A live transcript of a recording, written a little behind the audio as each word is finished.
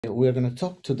We're going to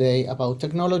talk today about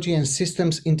technology and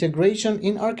systems integration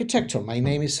in architecture. My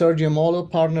name is Sergio, Molho,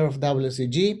 partner of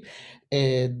Wsdg.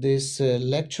 This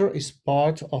lecture is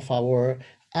part of our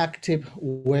active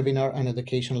webinar and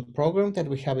educational program that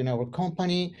we have in our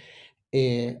company.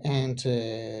 And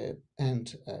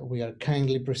we are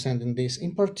kindly presenting this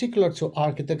in particular to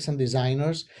architects and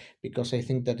designers, because I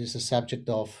think that is a subject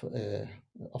of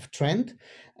trend,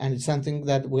 and it's something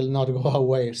that will not go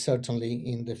away certainly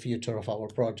in the future of our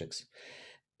projects.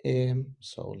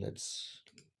 So let's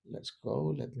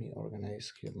go. Let me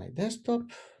organize here my desktop.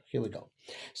 Here we go.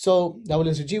 So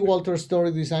Wsdg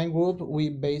Walters-Storyk Design Group, we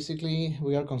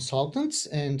are consultants,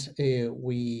 and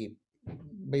we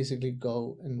basically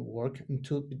go and work in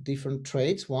two different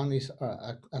trades. One is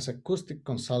as acoustic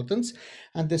consultants,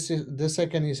 and the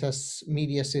second is as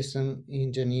media system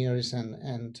engineers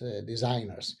and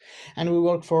designers. And we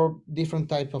work for different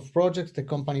types of projects. The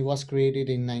company was created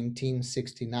in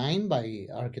 1969 by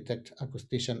architect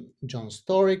acoustician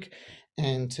Storyk,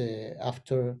 and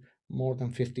after more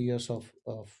than 50 years of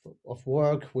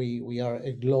work, we are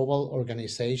a global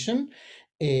organization.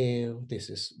 This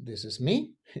is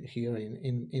me here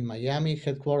in Miami.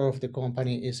 Headquarters of the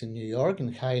company is in New York,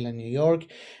 in Highland, New York,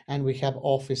 and we have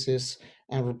offices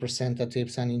and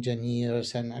representatives and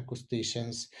engineers and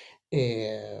acousticians,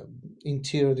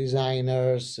 interior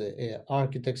designers,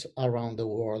 architects around the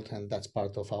world, and that's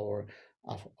part of our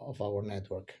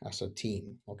network as a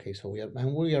team. Okay, so we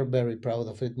are very proud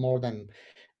of it. More than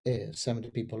 70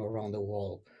 people around the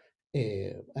world,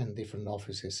 and different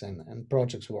offices and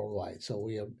projects worldwide. So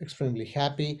we are extremely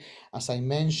happy. As I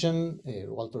mentioned,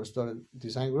 Walters-Storyk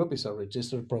Design Group is a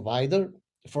registered provider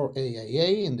for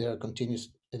AIA in their continuous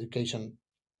education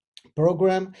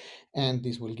program, and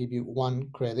this will give you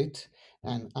 1 credit.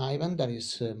 And Ivan, that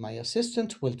is my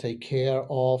assistant, will take care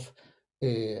of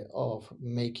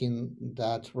making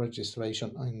that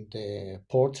registration in the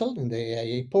portal, in the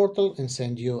AIA portal, and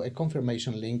send you a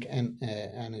confirmation link and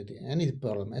any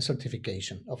problem, a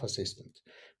certification of assistant,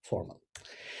 formal.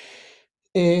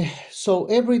 So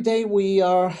every day we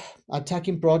are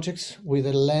attacking projects with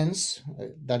a lens,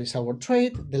 that is our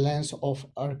trade, the lens of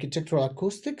architectural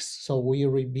acoustics. So we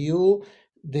review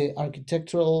the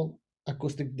architectural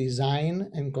acoustic design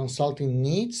and consulting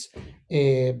needs,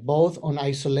 both on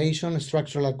isolation,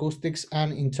 structural acoustics,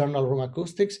 and internal room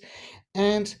acoustics.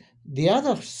 And the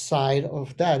other side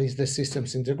of that is the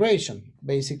systems integration,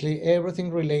 basically everything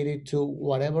related to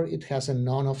whatever it has a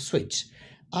on-off switch: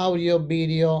 audio,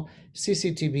 video,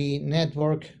 CCTV,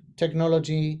 network,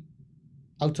 technology,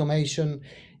 automation,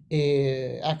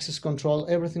 access control,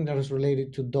 everything that is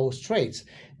related to those trades.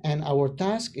 And our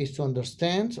task is to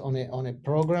understand on a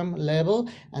program level,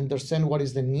 understand what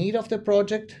is the need of the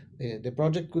project. The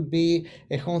project could be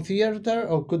a home theater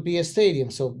or could be a stadium.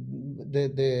 So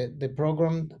the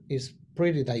program is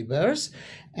pretty diverse,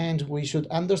 and we should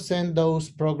understand those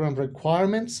program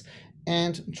requirements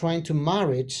and trying to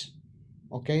marriage,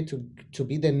 okay, to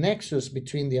be the nexus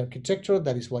between the architecture,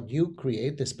 that is what you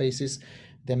create, the spaces,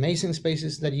 the amazing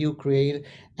spaces that you create,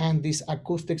 and this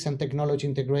acoustics and technology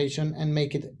integration, and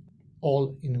make it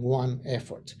all in one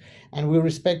effort. And we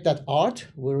respect that art,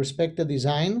 we respect the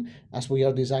design, as we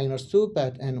are designers too,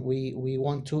 and we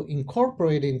want to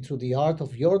incorporate into the art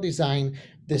of your design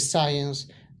the science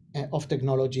of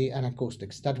technology and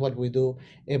acoustics. That's what we do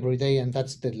every day, and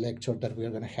that's the lecture that we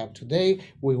are going to have today.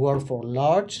 We work for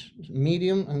large,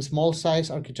 medium, and small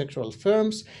size architectural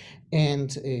firms,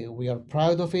 and we are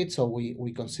proud of it. So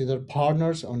we consider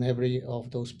partners on every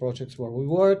of those projects where we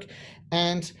work,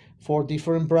 and for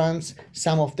different brands,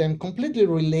 some of them completely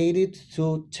related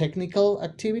to technical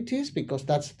activities, because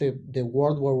that's the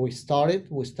world where we started.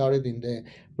 We started in the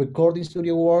recording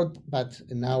studio world, but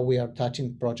now we are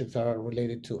touching projects that are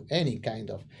related to any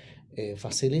kind of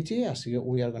facility, as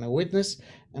we are going to witness,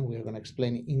 and we are going to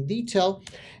explain in detail.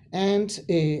 And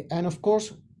of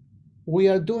course, we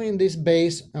are doing this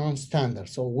based on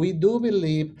standards. So we do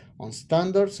believe on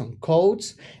standards, on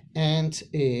codes, and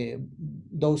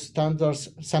those standards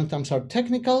sometimes are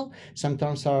technical,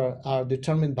 sometimes are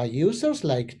determined by users,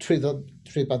 like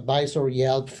TripAdvisor,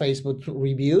 Yelp, Facebook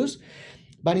reviews.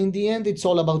 But in the end, it's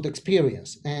all about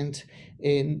experience. And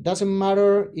it doesn't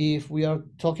matter if we are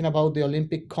talking about the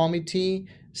Olympic Committee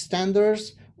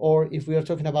standards or if we are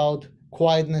talking about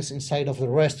quietness inside of the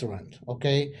restaurant,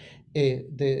 okay?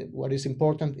 What is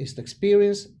important is the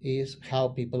experience, is how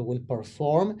people will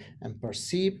perform and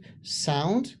perceive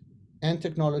sound and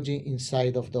technology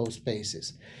inside of those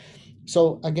spaces.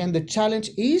 So again, the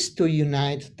challenge is to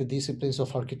unite the disciplines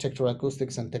of architectural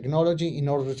acoustics and technology in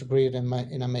order to create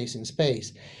an amazing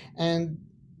space. And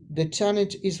the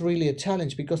challenge is really a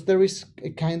challenge because there is a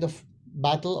kind of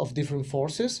battle of different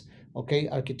forces, okay?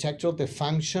 Architecture, the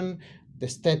function, the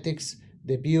aesthetics,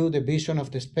 the view, the vision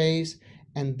of the space,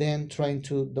 and then trying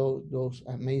to those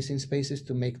amazing spaces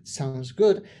to make sounds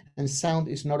good. And sound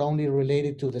is not only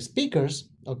related to the speakers,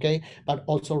 okay, but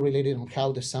also related on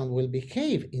how the sound will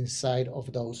behave inside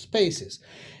of those spaces.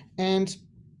 And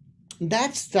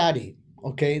that study,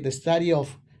 okay, the study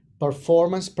of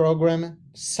performance program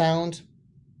sound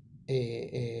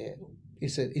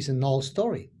is an old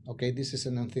story. Okay, this is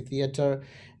an amphitheater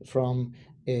from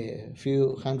a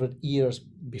few hundred years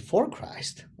before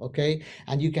Christ. Okay,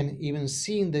 and you can even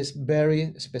see in this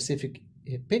very specific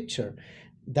picture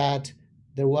that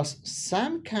there was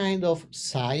some kind of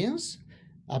science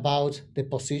about the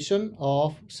position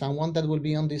of someone that will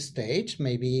be on this stage,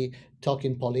 maybe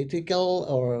talking political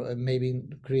or maybe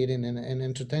creating an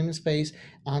entertainment space,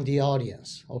 and the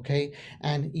audience, okay?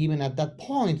 And even at that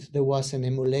point, there was an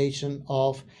emulation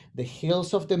of the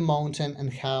hills of the mountain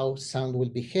and how sound will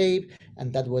behave,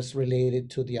 and that was related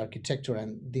to the architecture.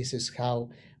 And this is how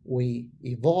we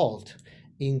evolved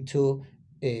into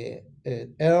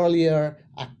earlier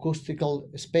acoustical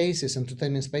spaces,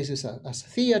 entertainment spaces as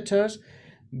theaters,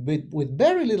 with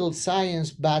very little science,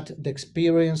 but the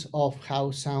experience of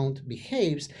how sound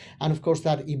behaves. And of course,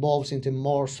 that evolves into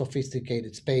more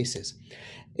sophisticated spaces.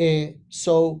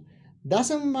 So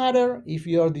doesn't matter if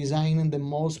you're designing the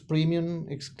most premium,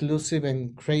 exclusive,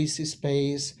 and crazy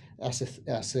space as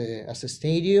a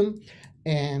stadium,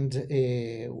 and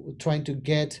trying to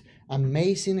get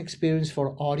amazing experience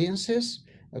for audiences.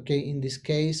 Okay, in this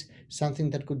case, something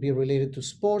that could be related to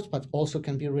sports, but also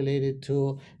can be related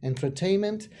to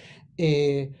entertainment,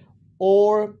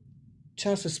 or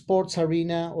just a sports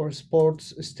arena or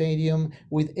sports stadium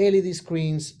with LED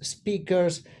screens,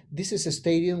 speakers. This is a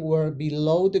stadium where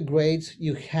below the grades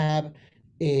you have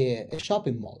a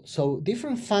shopping mall. So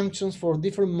different functions for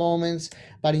different moments,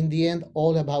 but in the end,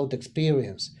 all about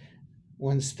experience.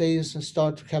 When stadiums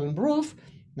start having roof,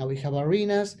 now we have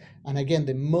arenas, and again,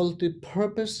 the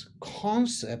multi-purpose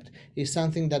concept is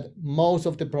something that most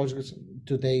of the projects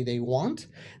today they want.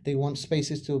 They want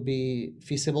spaces to be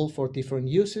feasible for different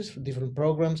uses, for different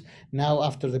programs. Now,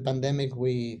 after the pandemic,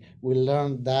 we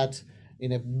learned that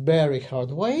in a very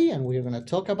hard way, and we're going to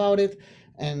talk about it.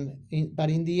 But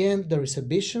in the end, there is a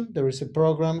vision, there is a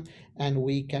program, and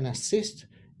we can assist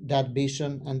that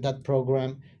vision and that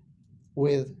program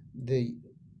with the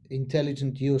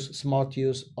intelligent use, smart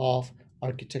use of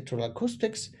architectural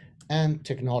acoustics and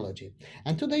technology.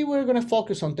 And today we're going to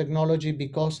focus on technology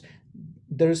because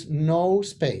there's no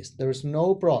space, there's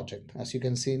no project, as you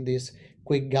can see in this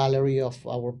quick gallery of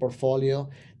our portfolio,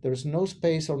 there's no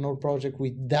space or no project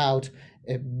without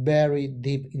a very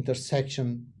deep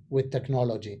intersection with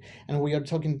technology. And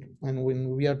when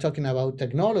we are talking about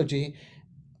technology,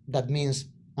 that means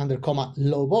under comma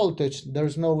low voltage.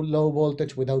 There's no low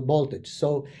voltage without voltage.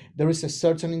 So there is a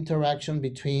certain interaction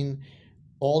between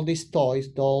all these toys,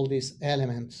 all these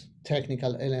elements,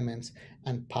 technical elements,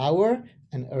 and power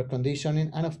and air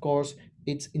conditioning, and of course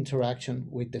its interaction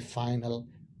with the final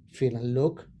feel and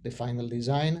look, the final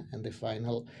design, and the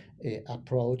final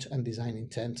approach and design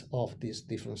intent of these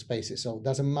different spaces. So it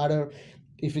doesn't matter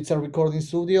if it's a recording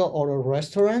studio or a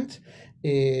restaurant.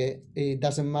 It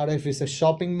doesn't matter if it's a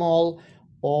shopping mall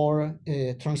or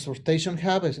a transportation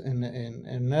hub,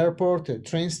 an airport, a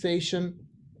train station,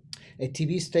 a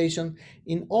TV station.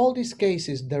 In all these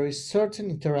cases, there is certain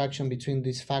interaction between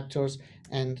these factors,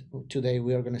 and today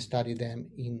we are going to study them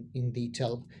in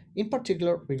detail, in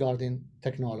particular regarding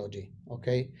technology,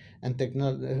 okay? And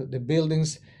the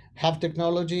buildings have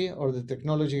technology, or the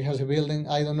technology has a building.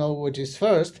 I don't know which is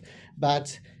first,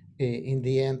 but in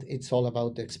the end, it's all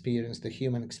about the experience, the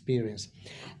human experience.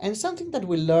 And something that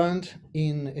we learned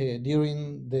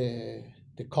during the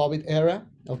COVID era,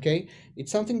 okay,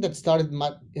 it's something that started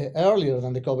much earlier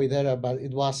than the COVID era, but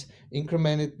it was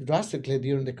incremented drastically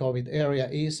during the COVID era,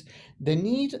 is the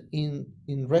need in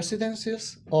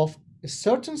residences of a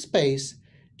certain space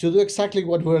to do exactly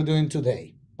what we're doing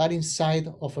today, but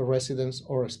inside of a residence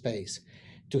or a space,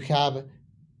 to have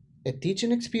a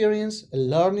teaching experience, a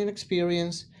learning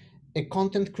experience, a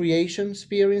content creation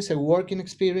experience, a working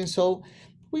experience. So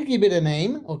we give it a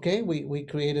name, okay? We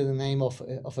created a name of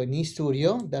an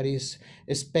e-studio, that is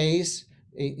a space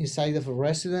inside of a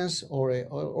residence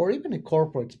or even a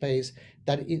corporate space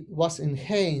that it was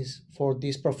enhanced for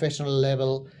this professional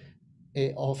level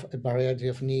of a variety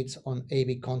of needs on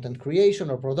AV content creation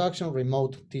or production,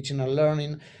 remote teaching and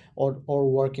learning, or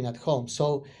working at home.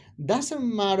 So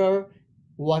doesn't matter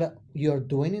what you're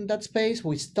doing in that space.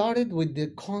 We started with the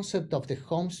concept of the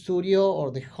home studio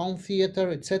or the home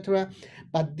theater, etc.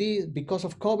 But because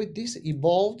of COVID, this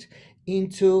evolved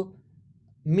into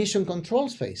mission control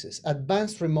spaces,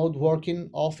 advanced remote working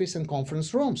office and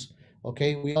conference rooms.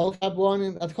 Okay, we all have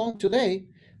one at home today.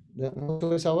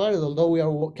 Although we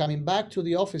are coming back to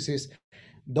the offices,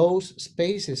 those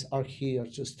spaces are here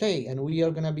to stay, and we are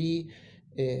going to be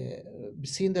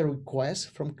seeing the requests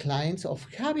from clients of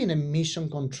having a mission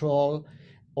control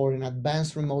or an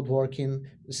advanced remote working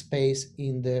space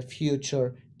in the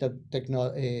future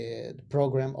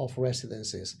program of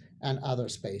residencies and other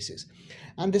spaces.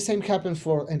 And the same happens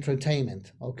for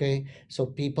entertainment. Okay, so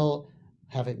people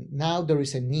have it now. There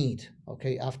is a need.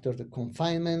 Okay, after the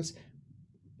confinements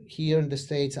here in the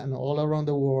States and all around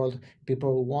the world,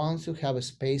 people want to have a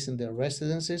space in their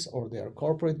residences or their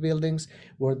corporate buildings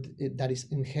where that is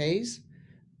enhanced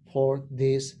for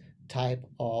this type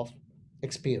of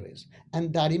experience.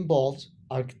 And that involves,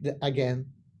 again,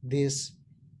 this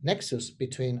nexus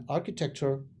between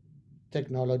architecture,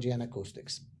 technology, and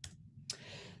acoustics.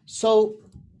 So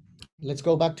let's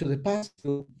go back to the past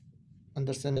to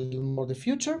understand a little more the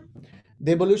future.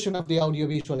 The evolution of the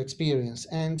audiovisual experience.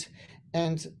 And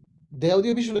the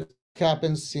audiovisual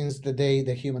happens since the day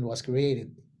the human was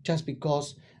created, just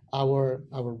because our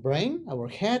brain, our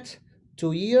head,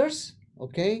 2 ears,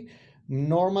 okay,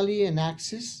 normally an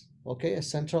axis, okay, a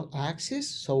central axis,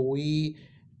 so we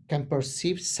can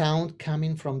perceive sound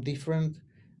coming from different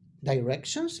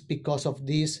directions because of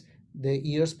this, the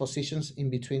ears positions in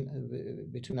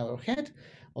between our head,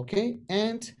 okay,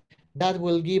 and that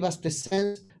will give us the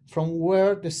sense from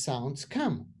where the sounds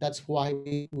come. That's why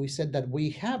we said that we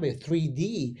have a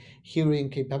 3D hearing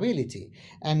capability,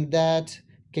 and that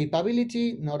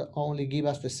capability not only give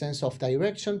us the sense of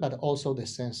direction, but also the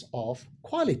sense of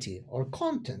quality or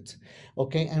content,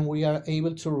 okay, and we are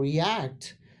able to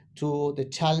react to the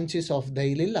challenges of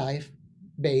daily life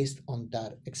based on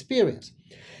that experience.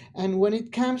 And when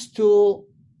it comes to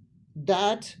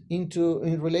that in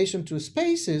relation to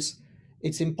spaces,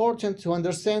 it's important to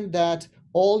understand that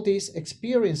all these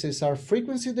experiences are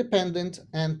frequency dependent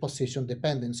and position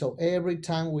dependent. So every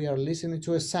time we are listening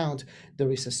to a sound,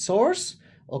 there is a source,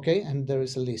 okay, and there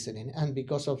is a listening. And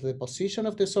because of the position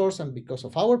of the source and because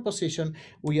of our position,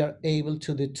 we are able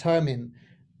to determine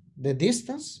the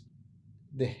distance,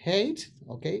 the height,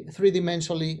 okay,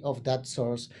 three-dimensionally of that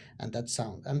source and that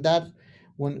sound. And that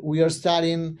when we are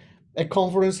studying a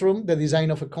conference room, the design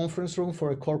of a conference room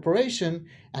for a corporation,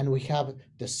 and we have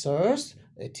the source,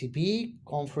 a TV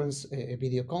conference, a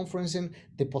video conferencing,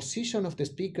 the position of the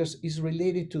speakers is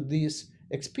related to this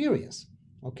experience,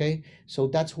 okay? So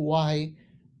that's why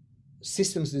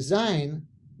systems design,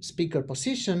 speaker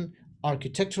position,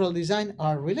 architectural design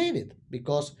are related,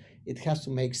 because it has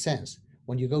to make sense.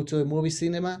 When you go to a movie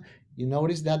cinema, you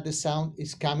notice that the sound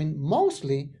is coming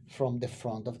mostly from the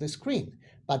front of the screen.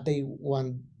 But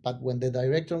when the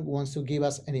director wants to give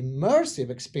us an immersive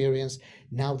experience,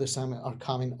 now the sound are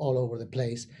coming all over the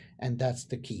place, and that's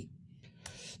the key.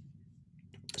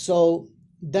 So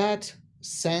that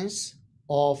sense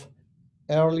of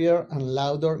earlier and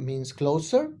louder means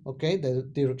closer, okay? The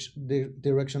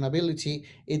directionability,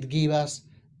 it gives us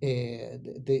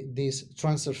this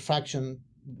transfer function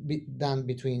done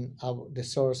between the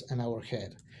source and our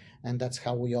head, and that's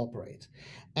how we operate.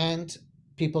 And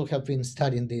people have been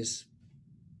studying this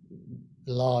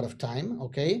a lot of time,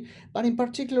 okay, but in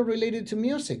particular related to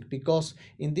music, because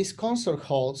in these concert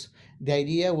halls the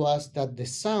idea was that the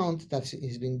sound that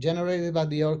is being generated by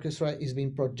the orchestra is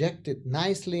being projected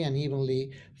nicely and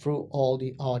evenly through all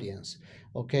the audience,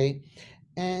 okay.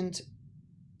 And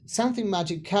something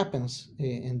magic happens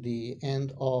in the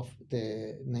end of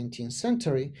the 19th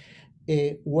century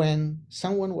when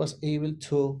someone was able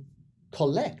to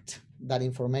collect that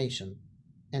information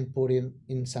and put it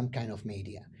in some kind of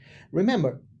media.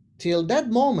 Remember, till that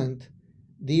moment,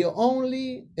 the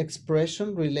only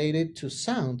expression related to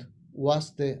sound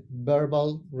was the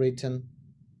verbal written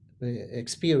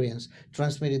experience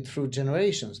transmitted through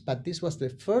generations. But this was the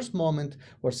first moment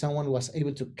where someone was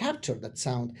able to capture that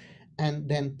sound and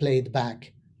then play it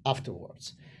back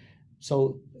afterwards.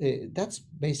 So that's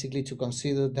basically to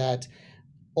consider that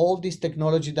all this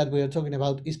technology that we are talking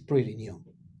about is pretty new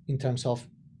in terms of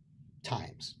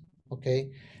times, okay.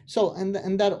 So and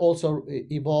that also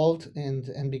evolved,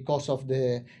 and because of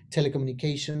the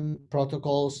telecommunication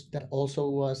protocols, that also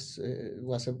was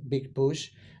a big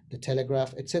push, the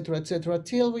telegraph, etc.,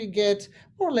 till we get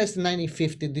more or less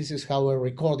 1950. This is how a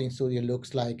recording studio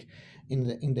looks like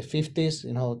in the 50s,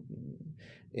 you know,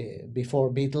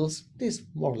 before Beatles. This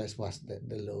more or less was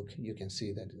the look. You can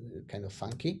see that kind of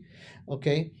funky,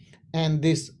 okay. And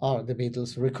these are the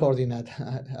Beatles recording at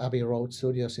Abbey Road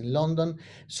Studios in London.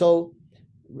 So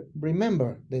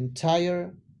remember, the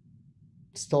entire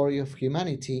story of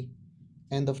humanity,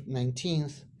 end of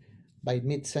 19th, by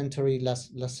mid-century,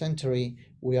 last century,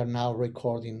 we are now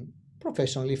recording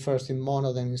professionally, first in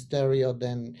mono, then in stereo,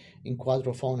 then in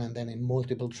quadrophone, and then in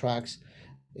multiple tracks,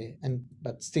 and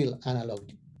but still analog,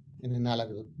 in an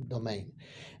analog domain.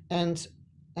 And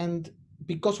and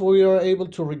because we are able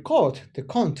to record the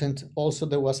content, also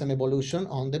there was an evolution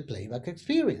on the playback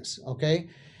experience, okay.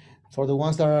 For the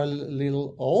ones that are a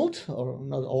little old, or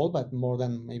not old, but more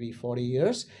than maybe 40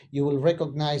 years, you will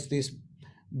recognize these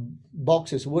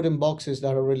boxes, wooden boxes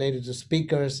that are related to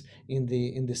speakers in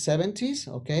the 70s,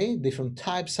 okay, different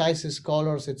types, sizes,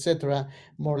 colors, etc.,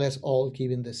 more or less all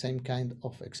giving the same kind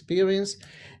of experience.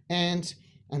 And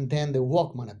then the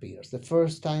Walkman appears, the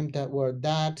first time that where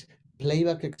that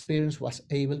playback experience was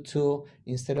able to,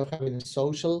 instead of having a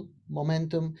social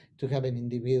momentum, to have an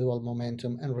individual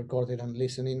momentum, and recorded and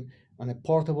listening on a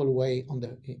portable way on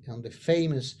the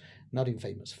famous, not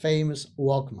infamous, famous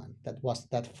Walkman. That was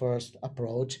that first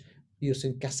approach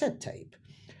using cassette tape.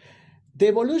 The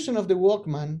evolution of the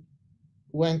Walkman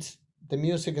went, the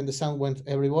music and the sound went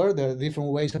everywhere. There are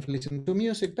different ways of listening to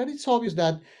music, but it's obvious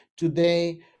that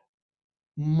today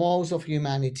most of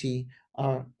humanity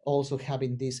are also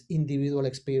having this individual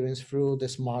experience through the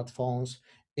smartphones,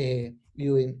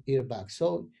 using earbuds.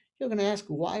 So you're going to ask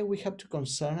why we have to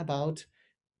concern about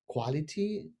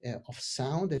quality of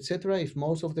sound, etc., if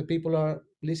most of the people are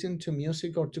listening to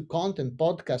music or to content,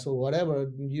 podcasts or whatever,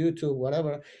 YouTube,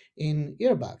 whatever, in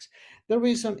earbuds. The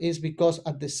reason is because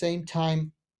at the same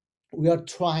time we are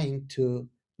trying to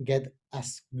get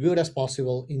as good as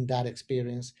possible in that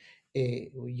experience,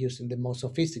 using the most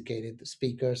sophisticated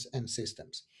speakers and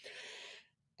systems.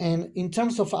 And in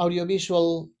terms of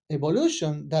audiovisual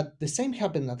evolution, that the same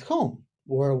happened at home,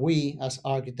 where we as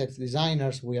architects,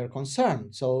 designers, we are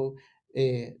concerned. So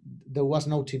there was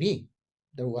no TV,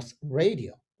 there was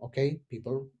radio, okay?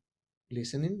 People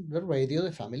listening the radio,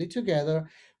 the family together.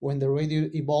 When the radio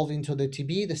evolved into the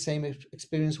TV, the same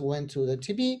experience went to the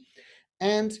TV.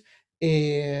 And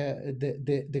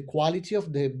the quality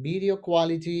of the video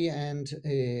quality and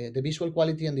the visual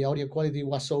quality and the audio quality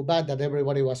was so bad that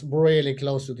everybody was really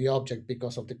close to the object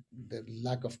because of the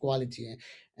lack of quality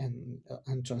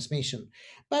and transmission.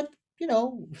 But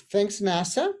thanks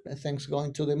NASA, thanks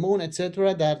going to the moon,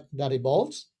 etc., that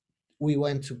evolves. We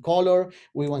went to color,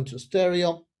 we went to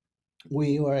stereo,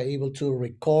 we were able to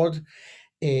record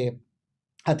uh,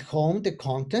 at home the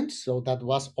content, so that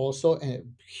was also a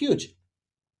huge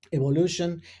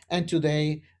evolution. And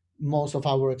today most of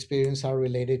our experience are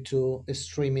related to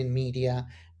streaming media,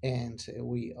 and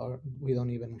we don't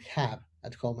even have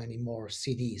at home anymore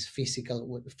CDs,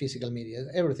 physical media.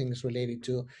 Everything is related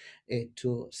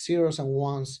to zeros and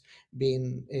ones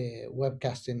being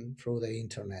webcasting through the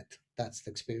internet. That's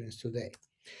the experience today.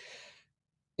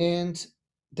 And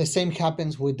the same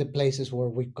happens with the places where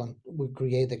we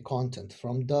create the content,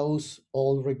 from those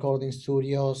old recording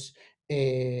studios,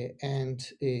 and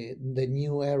the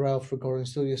new era of recording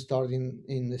studios starting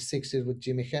in the 60s with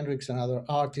Jimi Hendrix and other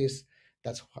artists.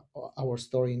 That's our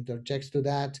story interjects to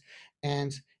that.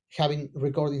 And having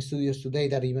recording studios today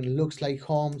that even looks like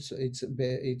homes,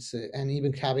 and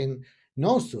even having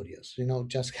no studios,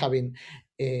 just having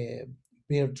a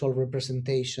virtual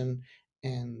representation,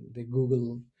 and the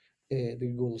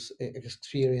Google's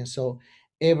experience. So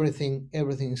everything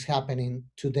is happening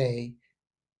today.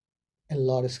 A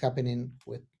lot is happening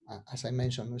with, as I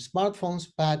mentioned, with smartphones,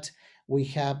 but we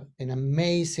have an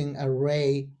amazing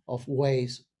array of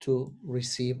ways to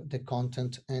receive the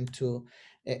content and to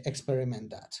experiment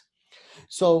that.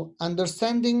 So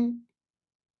understanding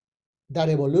that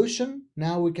evolution,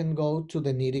 now we can go to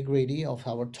the nitty gritty of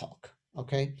our talk.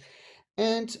 Okay.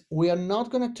 And we are not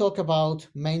going to talk about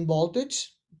main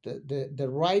voltage, the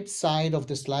right side of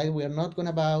the slide. We are not going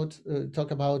to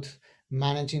talk about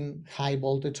managing high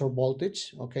voltage or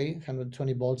voltage, okay,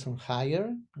 120 volts or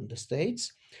higher in the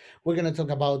States. We're going to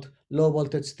talk about low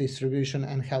voltage distribution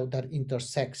and how that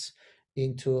intersects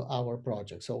into our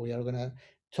project. So we are going to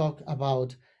talk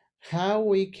about how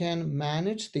we can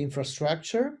manage the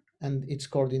infrastructure and its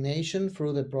coordination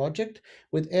through the project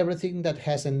with everything that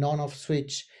has a on-off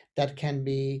switch that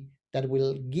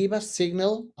will give us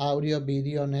signal, audio,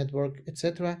 video, network,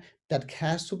 etc., that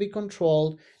has to be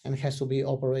controlled and has to be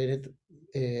operated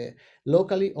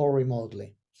locally or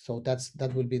remotely. So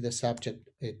that will be the subject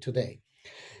today.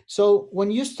 So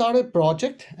when you start a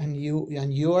project and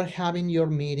you are having your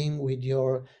meeting with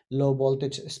your low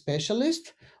voltage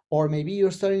specialist, or maybe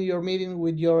you're starting your meeting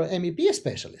with your MEP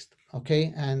specialist,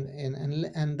 okay, and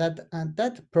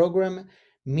that program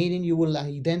meeting, you will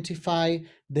identify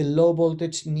the low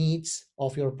voltage needs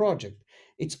of your project.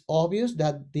 It's obvious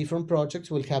that different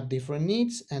projects will have different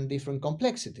needs and different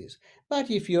complexities. But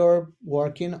if you're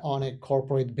working on a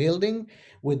corporate building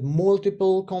with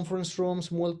multiple conference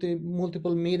rooms,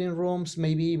 multiple meeting rooms,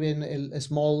 maybe even a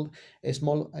small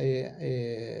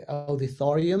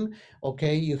auditorium.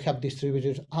 Okay, you have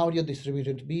distributed audio,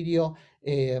 distributed video.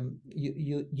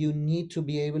 You need to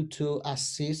be able to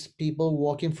assist people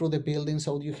walking through the building,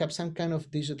 so you have some kind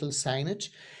of digital signage,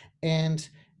 and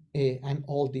and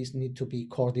all these need to be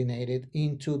coordinated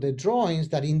into the drawings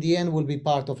that in the end will be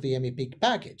part of the MEP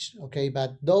package. Okay,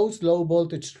 but those low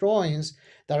voltage drawings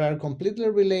that are completely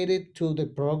related to the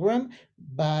program,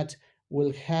 but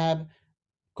will have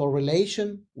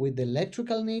correlation with the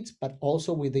electrical needs, but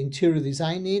also with the interior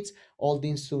design needs, all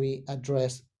needs to be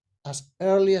addressed as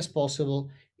early as possible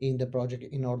in the project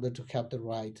in order to have the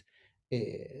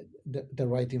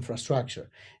right infrastructure.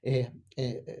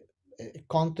 A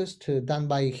contest done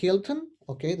by Hilton,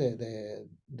 okay,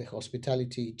 the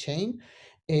hospitality chain.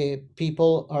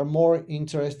 People are more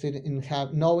interested in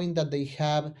knowing that they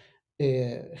have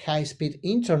high-speed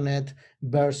internet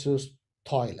versus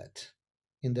toilet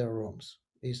in their rooms.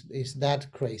 Is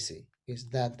that crazy? Is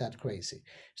that crazy?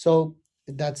 So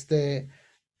that's the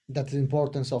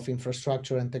importance of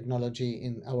infrastructure and technology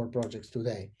in our projects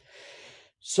today.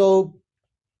 So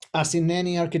as in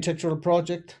any architectural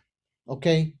project,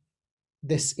 okay,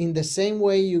 this in the same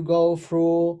way you go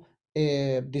through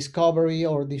discovery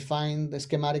or define the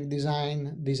schematic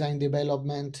design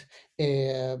development,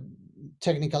 uh,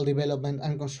 technical development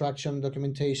and construction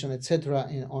documentation, etc.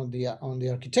 On the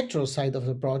architectural side of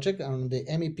the project, on the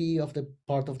MEP of the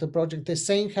part of the project, the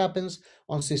same happens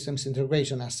on systems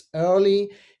integration. As early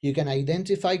you can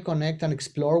identify, connect, and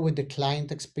explore with the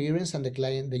client experience and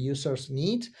the user's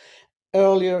need,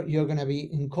 earlier you're going to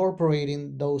be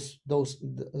incorporating those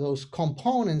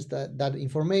components, that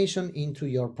information into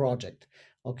your project.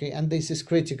 Okay, and this is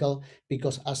critical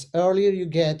because as earlier you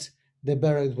get, the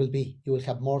better it will be. You will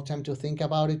have more time to think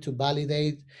about it, to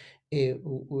validate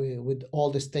with all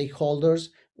the stakeholders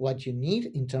what you need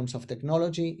in terms of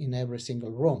technology in every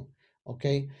single room.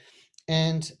 Okay,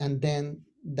 and then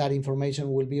that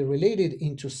information will be related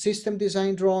into system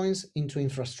design drawings, into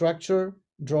infrastructure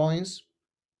drawings,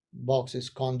 boxes,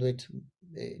 conduit,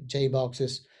 J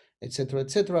boxes, etc.,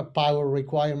 power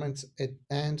requirements,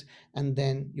 and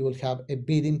then you will have a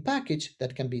bidding package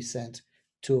that can be sent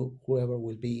to whoever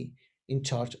will be in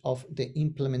charge of the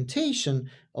implementation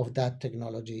of that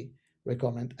technology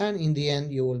requirement. And in the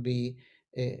end, you will be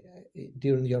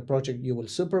during your project, you will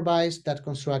supervise that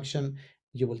construction.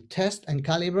 You will test and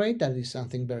calibrate. That is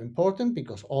something very important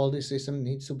because all the system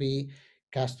needs to be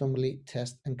customly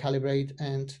test and calibrate,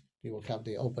 and you will have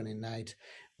the opening night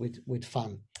with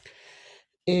fun.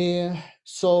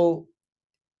 So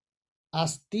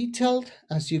as detailed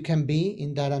as you can be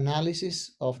in that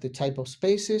analysis of the type of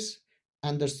spaces,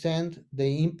 understand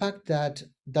the impact that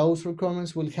those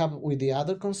requirements will have with the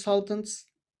other consultants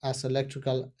as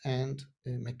electrical and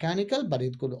mechanical, but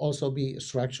it could also be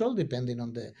structural depending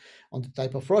on the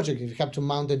type of project. If you have to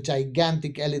mount a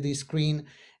gigantic LED screen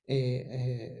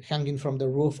hanging from the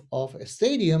roof of a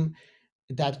stadium,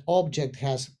 that object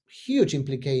has huge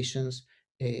implications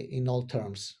in all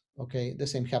terms. Okay, the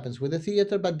same happens with the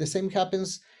theater, but the same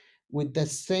happens with the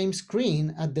same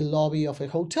screen at the lobby of a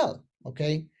hotel.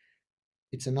 Okay,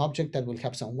 it's an object that will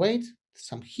have some weight,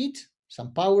 some heat,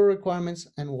 some power requirements,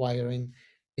 and wiring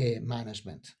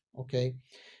management. Okay,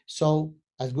 so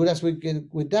as good as we get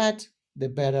with that, the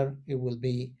better it will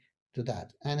be to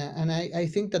that. And I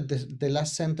think that the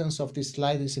last sentence of this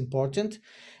slide is important.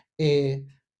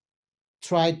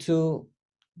 Try to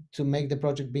make the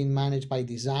project being managed by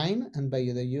design and by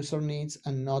the user needs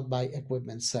and not by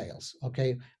equipment sales.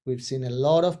 Okay, we've seen a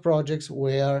lot of projects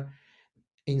where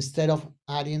instead of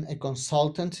adding a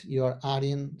consultant, you are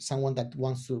adding someone that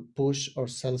wants to push or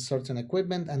sell certain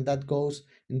equipment, and that goes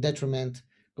in detriment,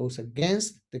 goes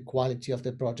against the quality of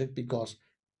the project because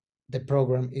the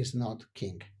program is not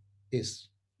king, is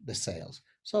the sales.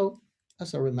 So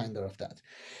as a reminder of that.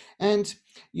 And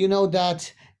you know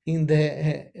that in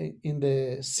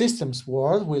the systems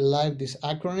world, we like these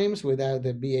acronyms without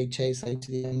the VHS,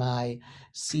 HDMI,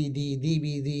 CD,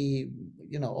 DVD,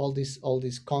 all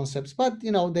these concepts. But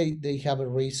they have a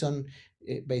reason,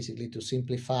 basically to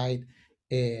simplify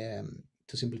the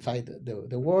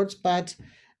words. But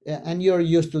and you're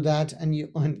used to that, and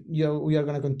we are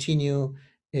going to continue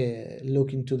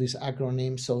looking to this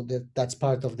acronym, so that's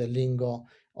part of the lingo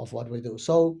of what we do.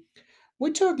 So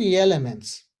which are the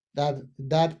elements that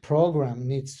that program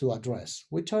needs to address?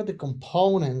 Which are the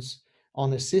components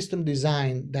on a system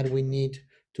design that we need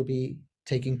to be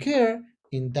taking care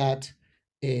in that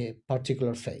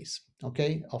particular phase,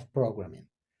 okay, of programming?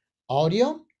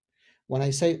 Audio. When I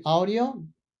say audio,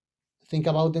 think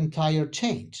about the entire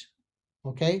change,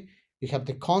 okay? You have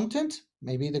the content.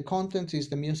 Maybe the content is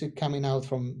the music coming out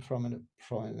from an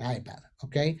iPad,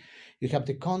 okay? You have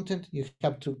the content. You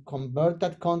have to convert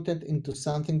that content into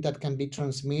something that can be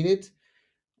transmitted,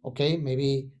 okay?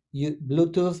 Maybe you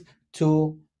Bluetooth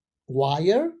to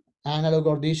wire, analog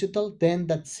or digital. Then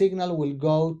that signal will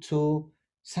go to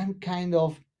some kind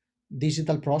of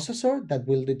digital processor that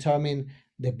will determine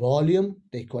the volume,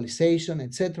 the equalization,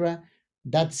 etc.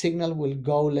 That signal will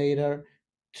go later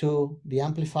to the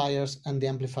amplifiers, and the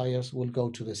amplifiers will go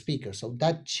to the speaker. So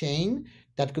that chain,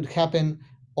 that could happen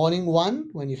all in one.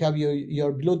 When you have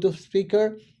your Bluetooth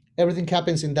speaker, everything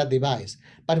happens in that device.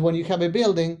 But when you have a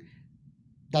building,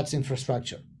 that's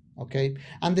infrastructure, okay?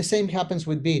 And the same happens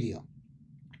with video.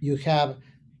 You have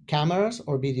cameras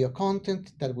or video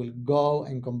content that will go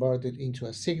and convert it into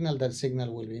a signal. That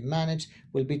signal will be managed,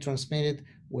 will be transmitted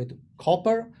with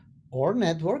copper or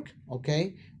network,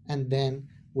 okay? And then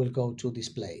will go to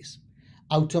displays.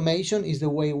 Automation is the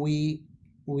way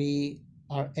we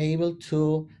are able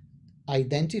to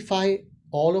identify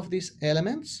all of these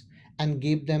elements and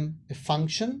give them a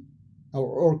function,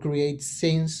 or create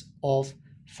scenes of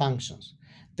functions.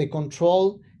 The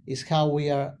control is how we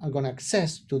are going to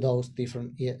access to those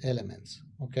different elements,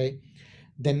 okay?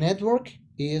 The network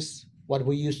is what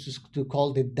we used to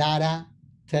call the data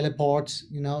teleports,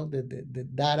 the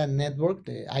data network,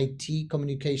 the IT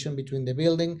communication between the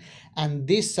building. And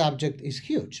this subject is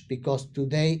huge because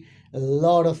today a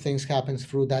lot of things happen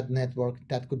through that network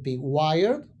that could be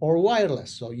wired or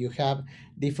wireless. So you have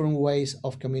different ways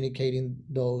of communicating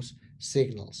those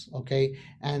signals, okay?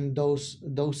 And those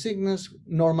signals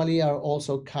normally are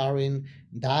also carrying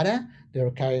data.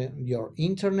 They're carrying your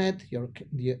internet,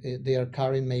 they are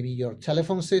carrying maybe your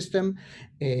telephone system,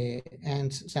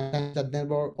 and sometimes that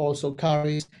network also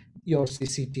carries your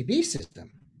CCTV system,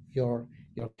 your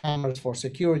cameras for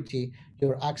security,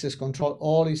 your access control.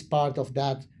 All is part of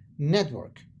that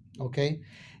network, okay?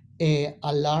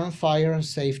 Alarm, fire, and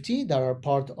safety that are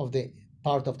part of the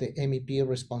MEP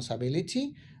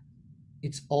responsibility.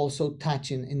 It's also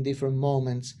touching in different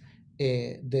moments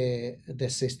the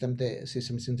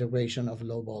systems integration of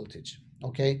low voltage,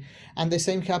 okay? And the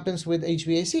same happens with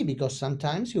HVAC, because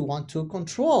sometimes you want to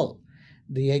control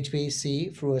the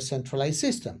HVAC through a centralized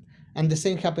system, and the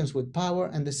same happens with power,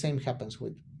 and the same happens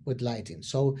with lighting.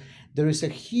 So there is a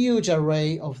huge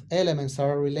array of elements that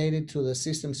are related to the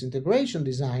systems integration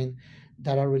design,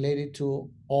 that are related to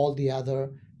all the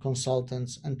other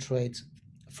consultants and trades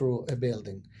through a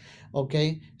building.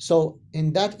 Okay, so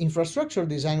in that infrastructure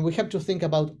design, we have to think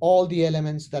about all the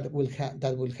elements that will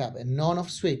have a on-off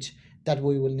switch that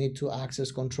we will need to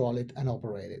access, control it, and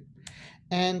operate it.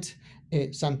 And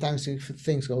sometimes if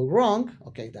things go wrong,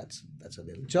 okay, that's a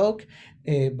little joke,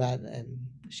 but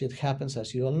shit happens,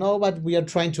 as you all know. But we are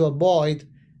trying to avoid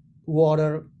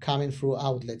water coming through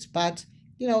outlets. But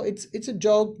it's a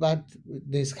joke, but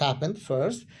this happened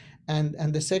first.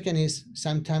 And the second is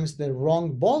sometimes the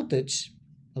wrong voltage,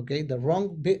 okay, the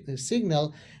wrong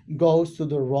signal goes to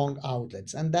the wrong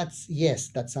outlets, and that's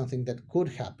something that could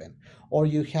happen. Or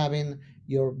you having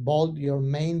your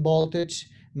main voltage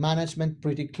management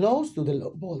pretty close to the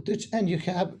low voltage, and you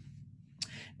have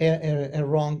a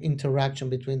wrong interaction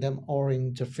between them, or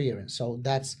interference. So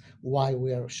that's why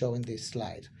we are showing this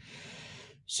slide.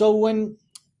 So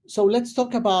let's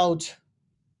talk about,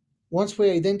 once we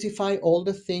identify all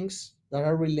the things that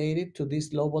are related to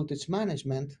this low voltage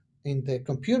management in the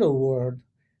computer world,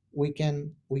 we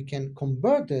can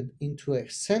convert it into a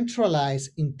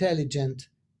centralized intelligent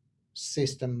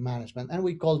system management, and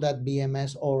we call that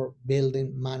BMS, or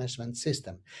building management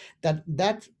system.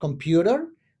 That computer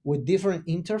with different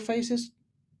interfaces,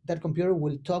 that computer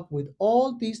will talk with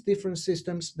all these different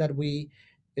systems that we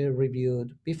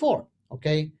reviewed before,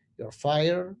 okay? Your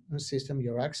fire system,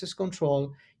 your access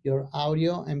control, your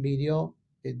audio and video,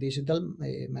 digital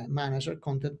manager,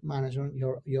 content manager,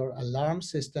 your alarm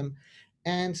system,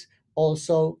 and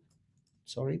also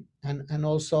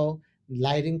also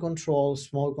lighting control,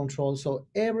 smoke control. So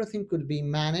everything could be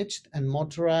managed and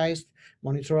monitorized,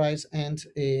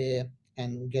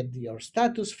 and get your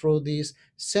status through this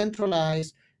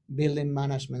centralized building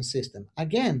management system.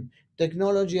 Again,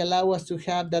 technology allows us to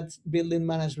have that building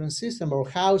management system or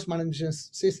house management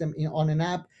system on an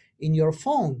app in your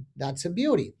phone. That's a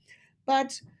beauty.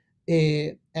 But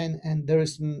and there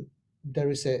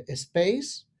is a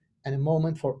space and a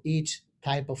moment for each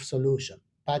type of solution.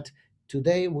 But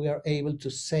today we are able to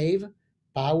save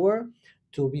power,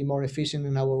 to be more efficient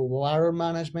in our water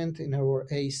management, in our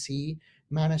AC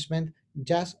management,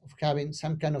 just of having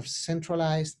some kind of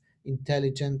centralized,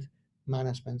 intelligent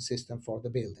management system for the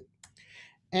building.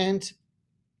 And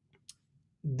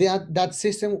that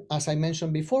system, as I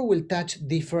mentioned before, will touch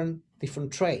different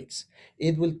trades.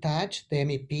 It will touch the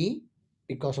MEP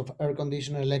because of air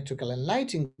conditioner, electrical, and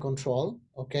lighting control.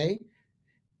 Okay,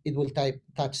 it will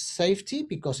touch safety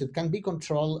because it can be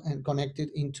controlled and connected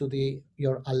into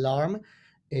your alarm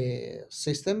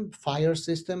system, fire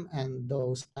system, and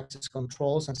those access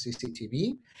controls and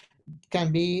CCTV.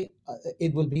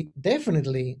 It will be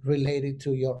definitely related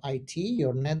to your IT,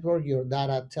 your network, your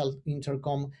data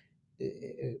intercom, uh,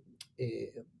 uh,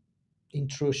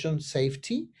 intrusion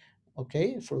safety,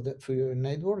 okay, for your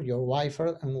network, your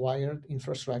Wi-Fi and wired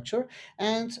infrastructure,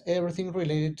 and everything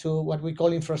related to what we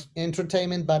call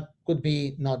entertainment, but could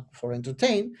be not for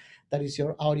entertain. That is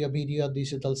your audio, video,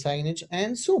 digital signage,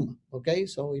 and Zoom. Okay,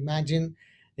 so imagine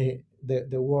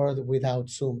the world without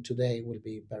Zoom today will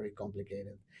be very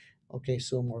complicated. Okay,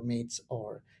 Zoom or Meets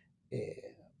or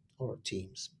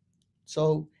Teams.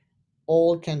 So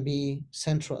all can be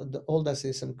central, all the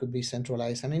system could be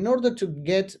centralized. And in order to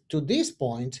get to this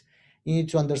point, you need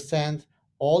to understand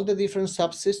all the different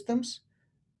subsystems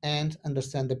and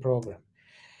understand the program.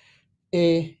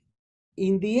 Uh,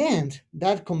 in the end,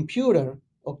 that computer,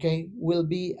 okay, will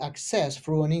be accessed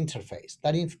through an interface.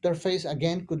 That interface,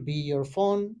 again, could be your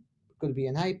phone, could be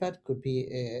an iPad, could be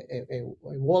a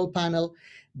wall panel.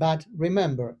 But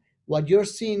remember, what you're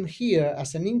seeing here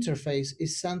as an interface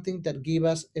is something that gives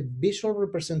us a visual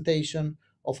representation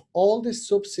of all the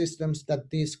subsystems that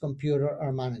this computer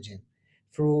are managing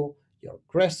through your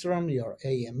Crestron, your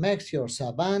AMX, your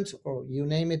Savant, or you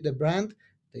name it, the brand.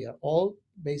 They are all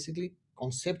basically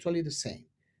conceptually the same.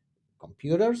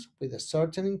 Computers with a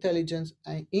certain intelligence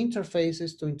and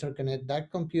interfaces to interconnect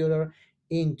that computer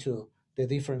into the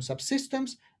different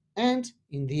subsystems. And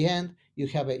in the end, you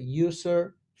have a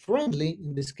user friendly,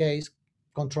 in this case,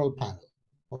 control panel,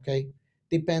 okay,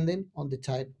 depending on the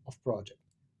type of project,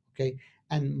 okay.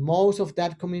 And most of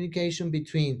that communication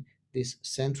between this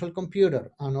central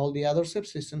computer and all the other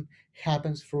subsystems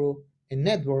happens through a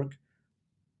network,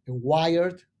 a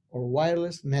wired or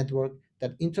wireless network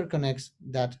that interconnects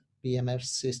that BMS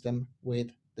system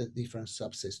with the different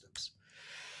subsystems.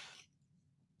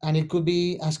 And it could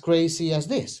be as crazy as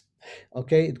this.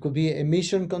 Okay, it could be a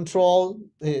mission control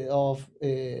of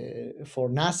for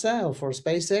NASA or for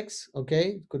SpaceX.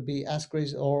 Okay, it could be as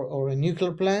crazy, or a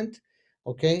nuclear plant.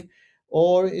 Okay,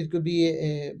 or it could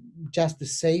be just the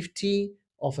safety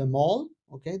of a mall.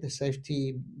 Okay, the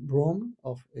safety room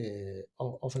of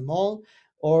a mall,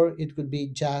 or it could be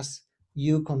just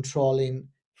you controlling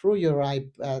through your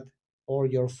iPad or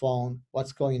your phone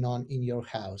what's going on in your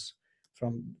house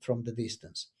from the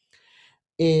distance.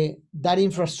 That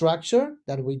infrastructure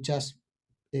uh,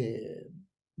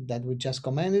 that we just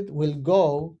commented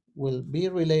will be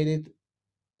related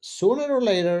sooner or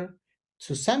later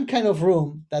to some kind of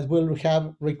room that will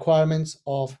have requirements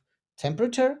of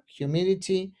temperature,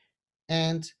 humidity,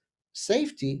 and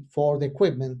safety for the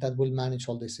equipment that will manage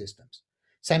all these systems.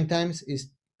 Sometimes it's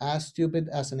as stupid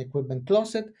as an equipment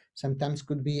closet, sometimes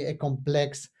could be a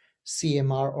complex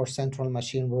CMR or central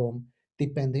machine room,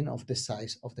 depending of the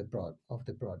size of the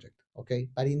project. Okay,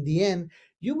 but in the end,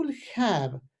 you will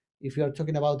have, if you are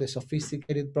talking about a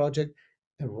sophisticated project,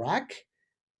 a rack,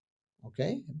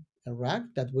 okay, a rack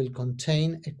that will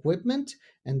contain equipment,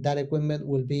 and that equipment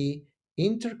will be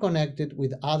interconnected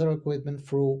with other equipment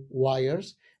through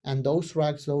wires, and those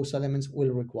racks, those elements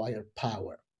will require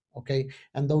power, okay,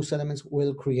 and those elements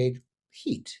will create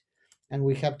heat, and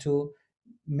we have to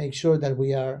make sure that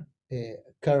we are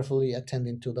carefully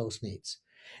attending to those needs.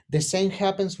 The same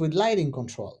happens with lighting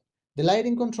control. The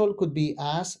lighting control could be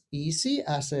as easy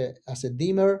as a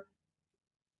dimmer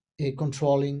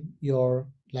controlling your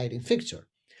lighting fixture.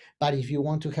 But if you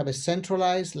want to have a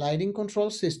centralized lighting control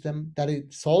system that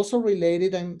is also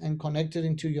related and connected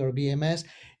into your BMS,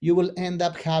 you will end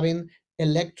up having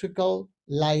electrical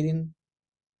lighting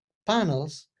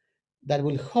panels that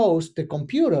will host the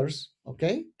computers,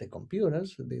 okay? The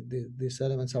computers, these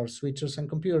elements are switches and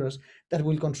computers that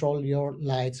will control your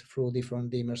lights through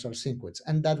different dimmers or circuits,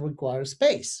 and that requires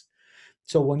space.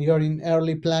 So when you're in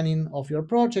early planning of your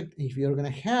project, if you're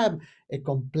going to have a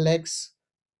complex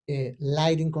a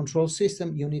lighting control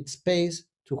system, you need space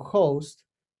to host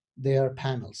their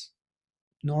panels.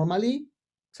 Normally,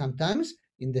 sometimes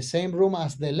in the same room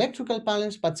as the electrical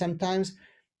panels, but sometimes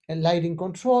a lighting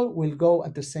control will go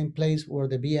at the same place where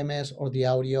the BMS or the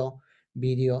audio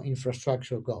video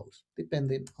infrastructure goes,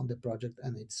 depending on the project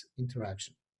and its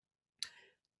interaction.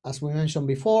 As we mentioned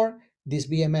before, this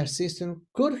BMS system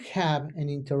could have an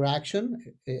interaction,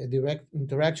 a direct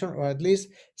interaction, or at least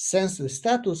sense the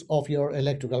status of your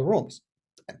electrical rooms,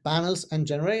 panels, and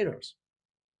generators.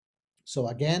 So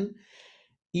again,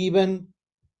 even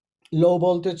low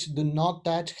voltage do not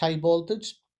touch high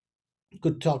voltage,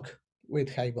 could talk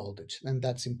with high voltage, and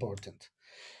that's important.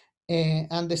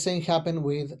 And the same happened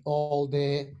with all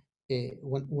the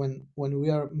when we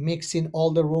are mixing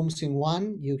all the rooms in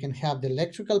one, you can have the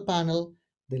electrical panel,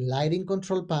 the lighting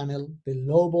control panel, the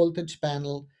low voltage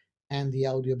panel, and the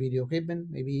audio video equipment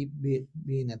maybe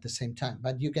being at the same time.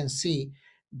 But you can see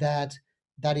that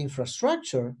that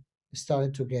infrastructure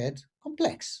started to get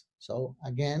complex. So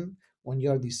again, when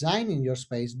you're designing your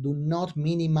space, do not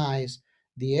minimize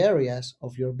the areas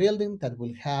of your building that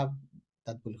will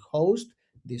host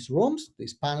these rooms,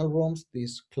 these panel rooms,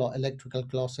 these electrical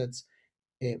closets,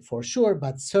 for sure,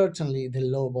 but certainly the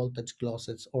low voltage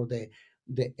closets or the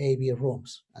AV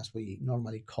rooms, as we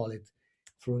normally call it,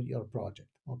 through your project.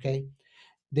 Okay,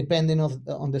 depending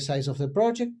on the size of the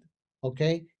project,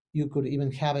 okay, you could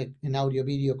even have an audio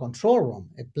video control room,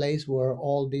 a place where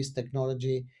all this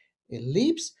technology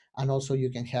lives, and also you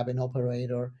can have an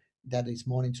operator that is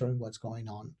monitoring what's going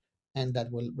on, and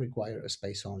that will require a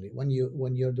space only. When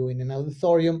you're doing an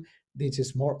auditorium, this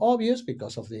is more obvious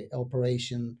because of the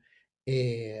operation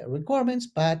requirements,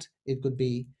 but it could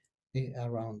be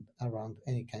around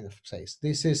any kind of space.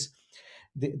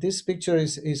 This picture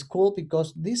is cool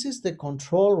because this is the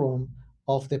control room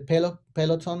of the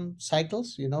Peloton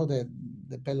cycles,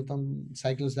 the Peloton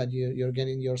cycles that you're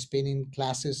getting your spinning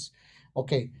classes.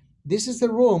 Okay, this is the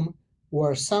room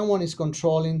where someone is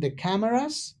controlling the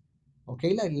cameras,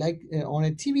 okay, like on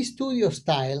a TV studio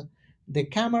style, the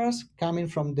cameras coming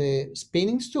from the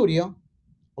spinning studio,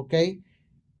 okay,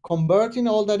 converting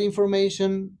all that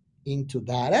information into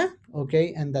data,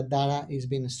 okay, and that data is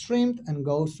being streamed and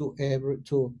goes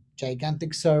to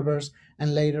gigantic servers,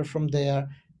 and later from there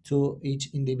to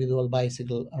each individual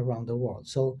bicycle around the world.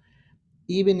 So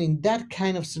even in that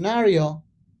kind of scenario,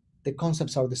 the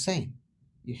concepts are the same.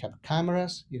 You have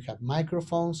cameras, you have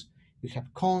microphones, you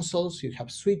have consoles, you have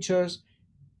switchers.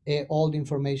 All the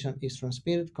information is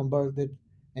transmitted, converted,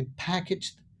 and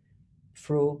packaged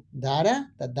through data.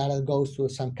 That data goes to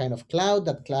some kind of cloud.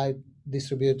 That cloud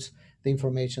distributes the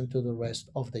information to the rest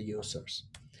of the users.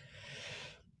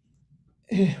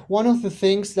 One of the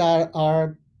things that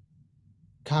are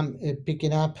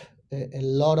picking up a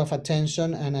lot of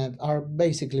attention and are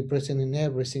basically present in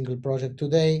every single project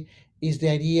today is the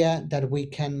idea that we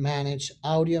can manage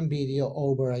audio and video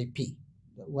over IP,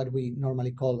 what we normally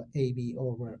call AV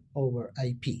over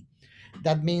IP.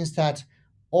 That means that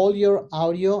all your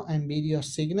audio and video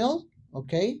signal,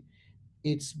 okay,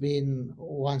 it's been,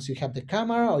 once you have the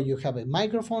camera or you have a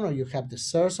microphone or you have the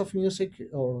source of music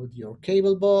or your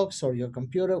cable box or your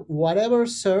computer, whatever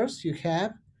source you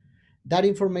have, that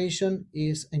information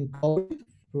is encoded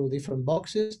through different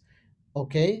boxes,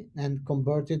 okay, and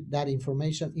converted that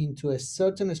information into a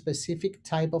certain specific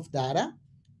type of data,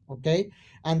 okay,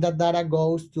 and that data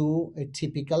goes to a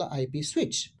typical IP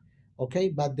switch, okay.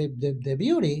 But the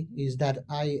beauty is that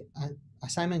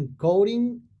as I'm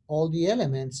encoding all the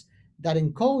elements, that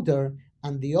encoder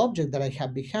and the object that I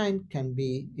have behind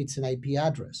it's an IP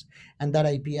address, and that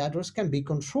IP address can be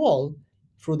controlled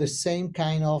through the same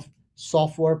kind of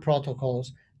software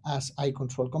protocols as I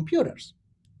control computers,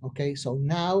 okay. So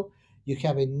now you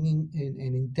have an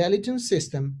intelligent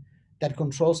system that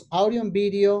controls audio and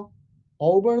video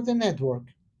over the network,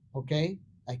 okay.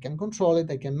 I can control it,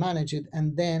 I can manage it,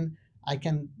 and then I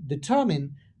can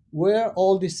determine where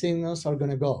all these signals are going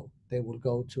to go. They will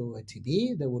go to a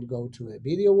TV, they will go to a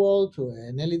video wall, to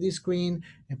an LED screen,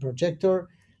 a projector,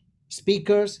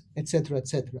 speakers, etc.,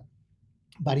 etc.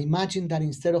 But imagine that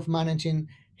instead of managing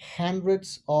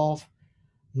hundreds of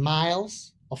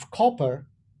miles of copper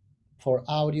for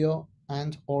audio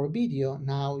and or video,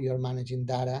 now you're managing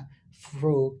data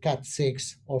through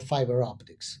Cat6 or fiber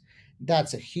optics.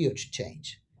 That's a huge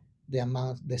change.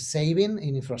 The saving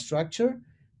in infrastructure,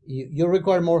 you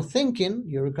require more thinking,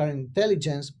 you require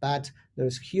intelligence, but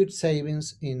there's huge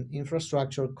savings in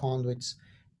infrastructure, conduits,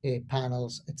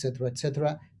 panels,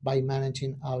 etc., by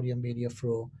managing audio and video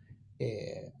through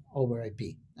over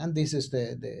IP. And this is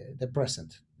the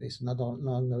present. This is not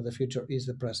longer the future, is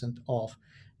the present of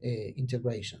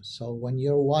integrations. So when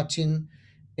you're watching,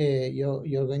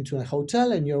 you're going to a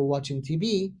hotel and you're watching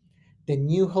TV, the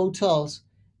new hotels,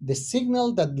 the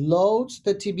signal that loads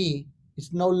the TV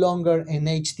is no longer an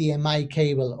HDMI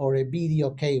cable or a video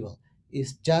cable.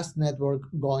 It's just network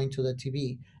going to the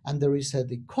TV. And there is a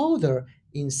decoder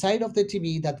inside of the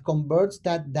TV that converts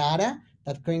that data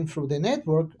that came through the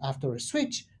network after a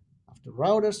switch, after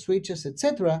routers, switches,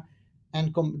 etc.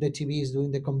 And the TV is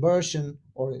doing the conversion,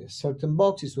 or a certain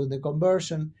box is doing the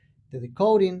conversion, the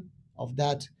decoding of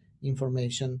that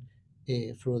information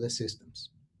through the systems.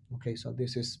 Okay, so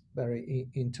this is very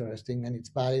interesting, and it's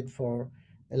valid for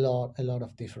a lot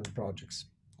of different projects.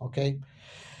 Okay.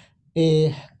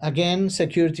 Again,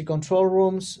 security control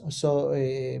rooms, so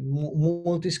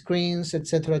multi-screens,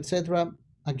 etc.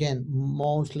 Again,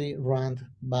 mostly run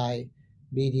by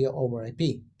video over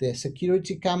IP. The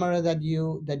security camera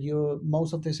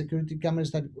most of the security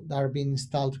cameras that are being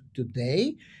installed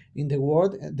today in the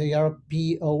world, they are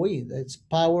PoE. That's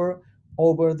power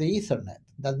over the Ethernet.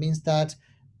 That means that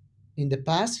in the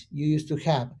past, you used to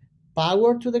have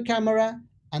power to the camera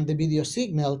and the video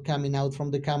signal coming out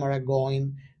from the camera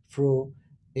going through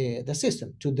the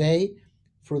system. Today,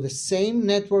 through the same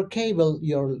network cable,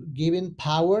 you're giving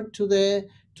power to the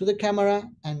camera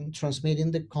and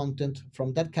transmitting the content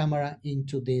from that camera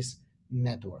into this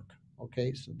network.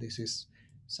 Okay, so this is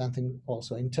something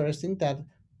also interesting that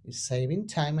is saving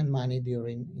time and money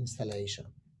during installation.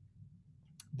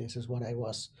 This is what I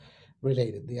was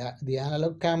related. The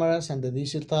analog cameras and the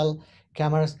digital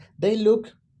cameras, they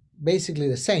look basically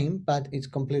the same, but it's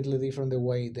completely different the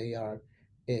way they are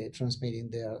transmitting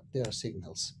their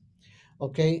signals.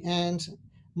 Okay, and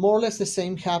more or less the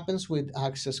same happens with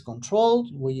access control.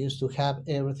 We used to have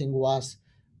everything was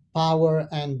power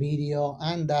and video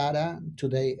and data.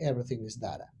 Today everything is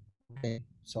data. Okay,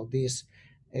 so this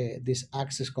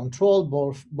access control,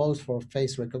 both for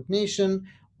face recognition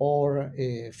or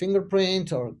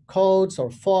fingerprint or codes or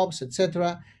fobs,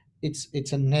 etc.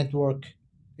 It's a network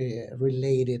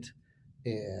related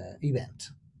event.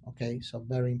 Okay, so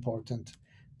very important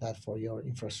that for your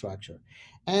infrastructure.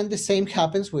 And the same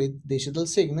happens with digital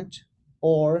signage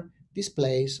or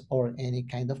displays or any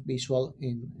kind of visual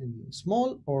in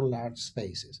small or large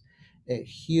spaces. A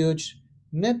huge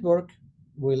network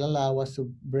will allow us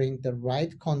to bring the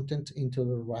right content into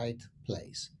the right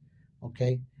place.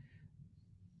 Okay.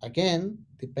 Again,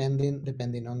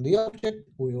 depending on the object,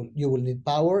 you will need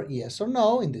power, yes or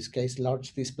no. In this case,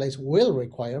 large displays will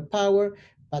require power,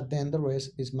 but then the rest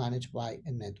is managed by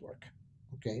a network.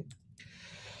 Okay.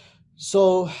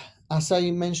 So, as I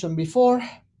mentioned before,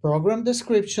 program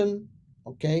description,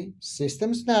 okay,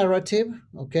 systems narrative,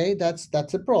 okay,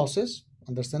 that's a process.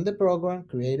 Understand the program,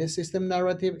 create a system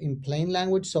narrative in plain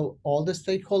language so all the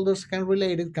stakeholders can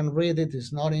relate it, can read it.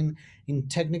 It's not in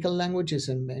technical language, it's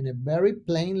in a very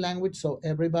plain language so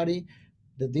everybody,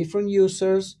 the different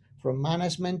users from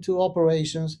management to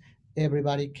operations,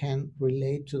 everybody can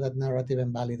relate to that narrative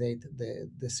and validate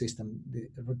the system the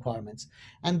requirements.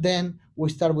 And then we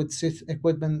start with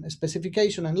equipment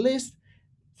specification and list.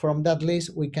 From that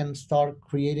list, we can start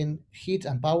creating heat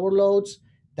and power loads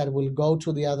that will go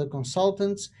to the other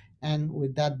consultants. And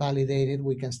with that validated,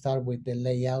 we can start with the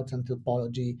layout and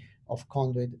topology of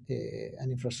conduit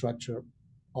and infrastructure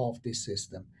of this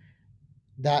system.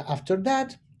 After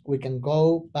that, we can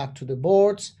go back to the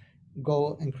boards,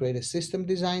 go and create a system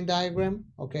design diagram,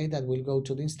 okay, that will go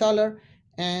to the installer,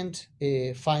 and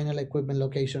a final equipment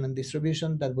location and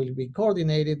distribution that will be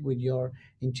coordinated with your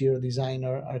interior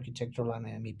designer, architectural, and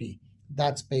MEP.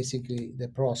 That's basically the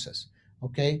process,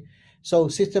 okay? So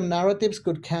system narratives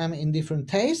could come in different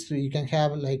tastes. So you can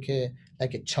have like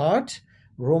a chart,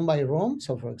 room by room.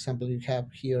 So for example, you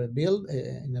have here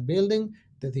in a building,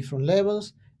 the different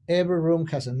levels. Every room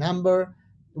has a number,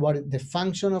 what the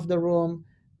function of the room,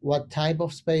 what type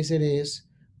of space it is,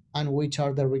 and which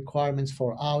are the requirements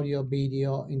for audio,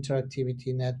 video,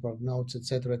 interactivity, network nodes,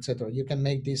 etc., etc. You can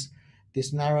make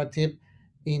this narrative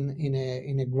in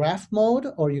a graph mode,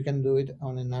 or you can do it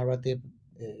on a narrative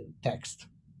text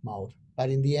mode. But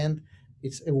in the end,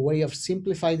 it's a way of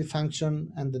simplifying the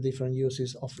function and the different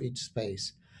uses of each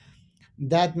space.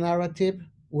 That narrative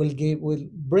will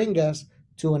bring us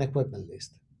to an equipment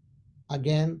list.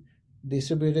 Again,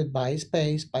 distributed by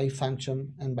space, by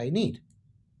function, and by need.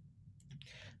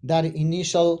 That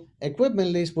initial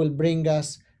equipment list will bring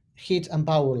us heat and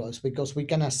power loads because we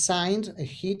can assign a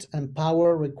heat and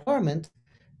power requirement,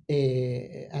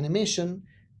 an emission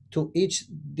to each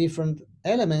different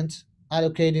element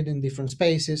allocated in different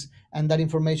spaces, and that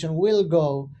information will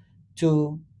go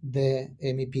to the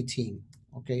MEP team,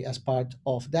 okay, as part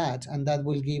of that, and that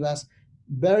will give us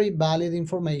very valid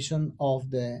information of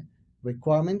the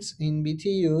requirements in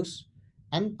BTUs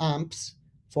and amps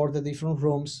for the different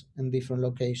rooms and different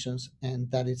locations, and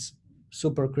that is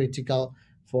super critical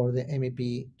for the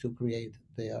MEP to create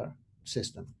their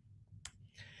system.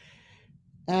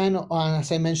 And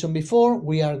as I mentioned before,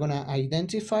 we are going to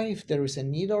identify if there is a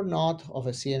need or not of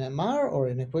a CNMR or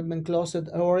an equipment closet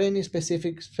or any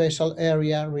specific special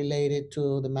area related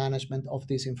to the management of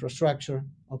this infrastructure.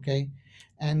 Okay.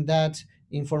 And that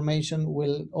information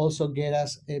will also get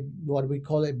us what we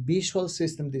call a visual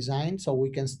system design. So we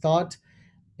can start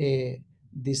uh,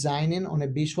 designing on a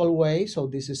visual way. So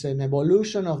this is an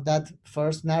evolution of that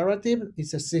first narrative.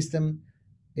 It's a system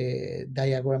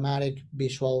diagrammatic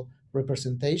visual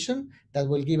representation that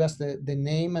will give us the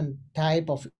name and type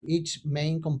of each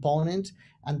main component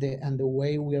and the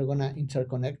way we are going to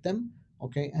interconnect them.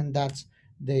 Okay, and that's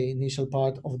the initial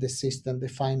part of the system, the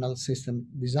final system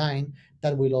design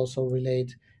that will also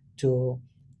relate to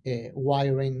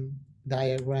wiring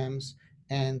diagrams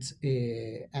and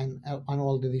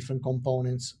all the different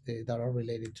components that are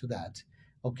related to that.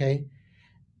 Okay,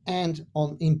 and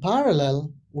in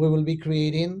parallel, we will be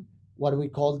creating what we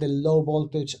call the low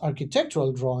voltage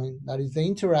architectural drawing. That is the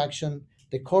interaction,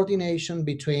 the coordination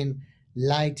between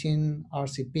lighting,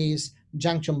 RCPs,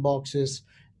 junction boxes,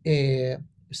 uh,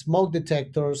 smoke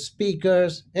detectors,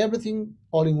 speakers, everything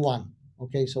all in one.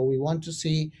 Okay, so we want to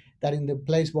see that in the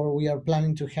place where we are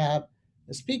planning to have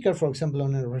a speaker, for example,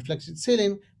 on a reflected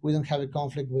ceiling, we don't have a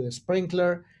conflict with a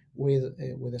sprinkler, with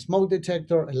a smoke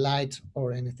detector, a light,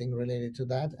 or anything related to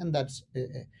that. And that's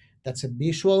a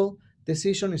visual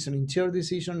decision. It's an interior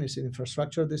decision. It's an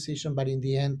infrastructure decision. But in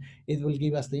the end, it will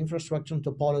give us the infrastructure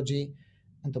topology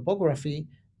and topography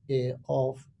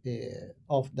of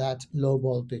that low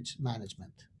voltage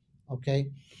management.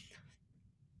 Okay.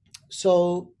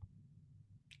 So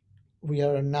we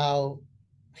are now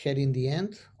heading the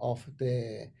end of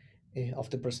the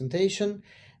presentation.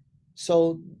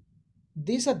 So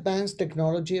these advanced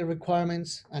technology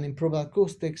requirements and improved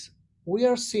acoustics, we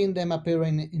are seeing them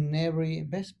appearing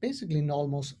basically in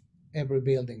almost every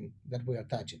building that we are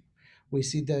touching. We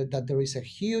see that there is a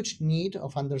huge need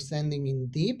of understanding in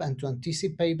deep and to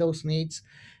anticipate those needs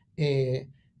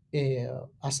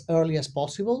as early as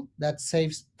possible. That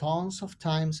saves tons of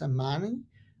times and money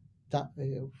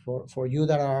for you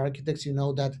that are architects. You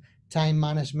know that time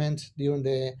management during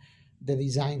the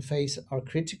design phase are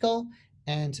critical,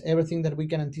 and everything that we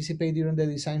can anticipate during the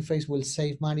design phase will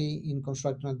save money in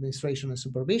construction administration and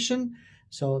supervision.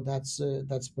 So that's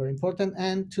very important.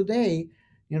 And today,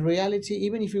 in reality,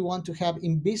 even if you want to have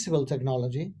invisible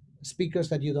technology, speakers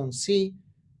that you don't see,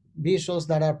 visuals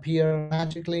that appear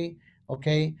magically,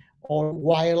 okay, or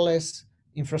wireless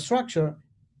infrastructure,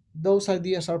 those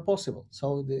ideas are possible.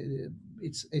 So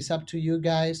it's up to you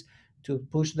guys to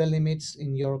push the limits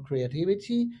in your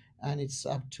creativity, and it's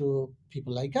up to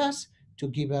people like us to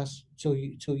give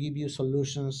you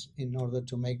solutions in order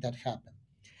to make that happen.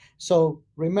 So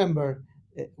remember,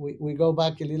 we go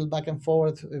back a little back and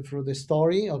forth through the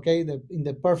story. Okay, in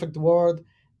the perfect world,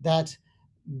 that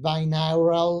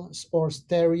binaural or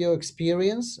stereo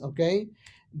experience. Okay,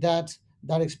 that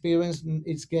experience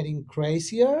is getting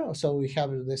crazier. So we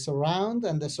have the surround,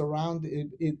 and the surround,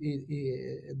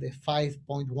 the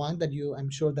 5.1 that I'm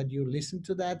sure that you listened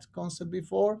to that concept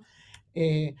before.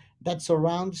 That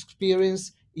surround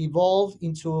experience evolved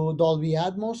into Dolby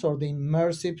Atmos, or the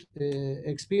immersive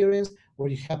experience, where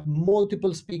you have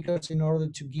multiple speakers in order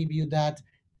to give you that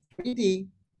 3D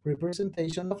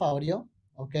representation of audio.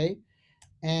 Okay,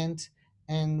 and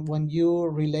when you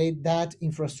relate that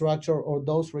infrastructure or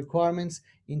those requirements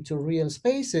into real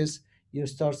spaces, you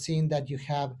start seeing that you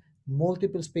have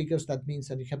multiple speakers. That means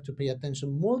that you have to pay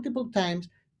attention multiple times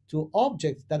to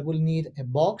objects that will need a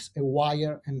box, a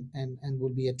wire, and will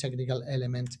be a technical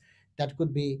element that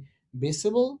could be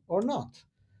visible or not.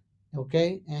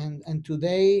 Okay, and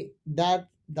today that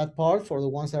part, for the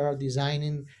ones that are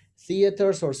designing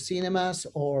theaters or cinemas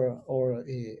or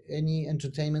any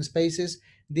entertainment spaces,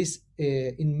 this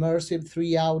immersive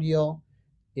 3 audio,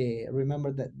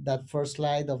 remember that first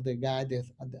slide of the guy,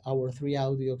 our 3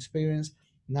 audio experience.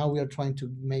 Now we are trying to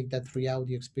make that 3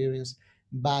 audio experience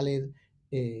valid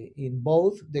in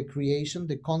both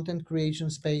the content creation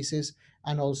spaces,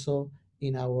 and also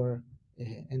in our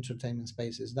entertainment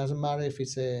spaces. Doesn't matter if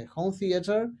it's a home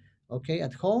theater, okay,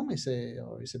 at home,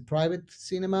 or it's a private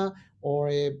cinema, or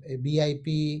a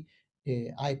VIP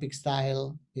IPIC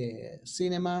style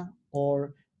cinema,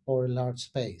 or a large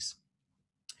space.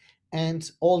 And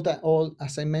all,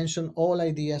 as I mentioned, all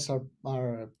ideas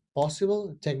are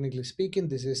possible. Technically speaking,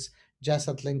 this is just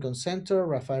at Lincoln Center.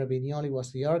 Rafael Vignoli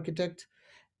was the architect.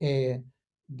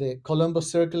 the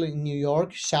Columbus Circle in New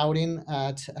York shouting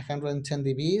at 110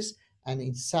 dBs, and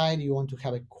inside you want to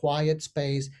have a quiet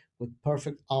space with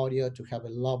perfect audio to have a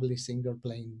lovely singer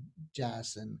playing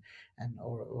jazz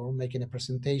or making a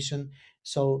presentation.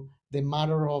 So the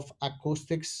matter of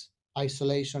acoustics,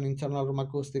 isolation, internal room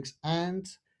acoustics, and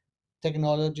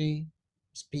technology,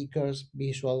 speakers,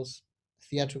 visuals,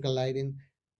 theatrical lighting,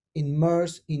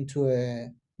 immersed into a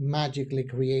magically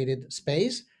created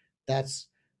space. That's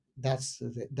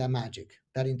the magic,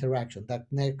 that interaction, that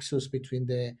nexus between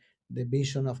the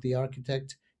vision of the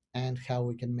architect and how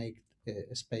we can make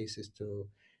spaces to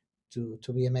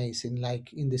be amazing.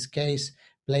 Like in this case,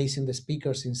 placing the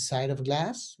speakers inside of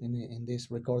glass in this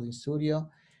recording studio,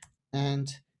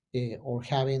 and or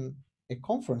having a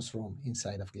conference room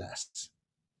inside of glass,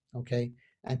 okay,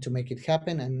 and to make it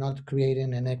happen and not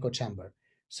creating an echo chamber.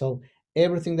 So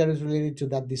everything that is related to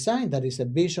that design, that is a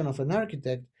vision of an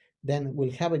architect, then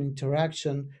will have an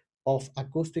interaction of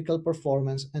acoustical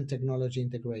performance and technology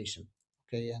integration.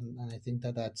 Okay, and I think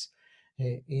that that's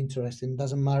interesting.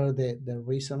 Doesn't matter the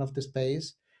reason of the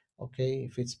space, okay,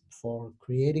 if it's for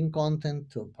creating content,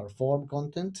 to perform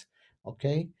content,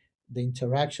 okay, the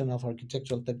interaction of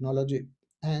architectural technology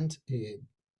and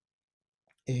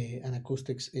and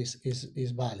acoustics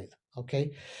is valid.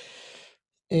 Okay.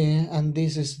 And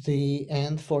this is the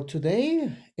end for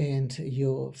today. And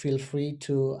you feel free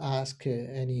to ask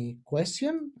any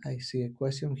question. I see a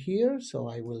question here, so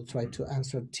I will try to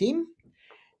answer. Tim,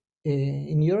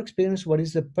 in your experience, what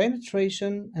is the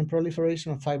penetration and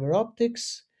proliferation of fiber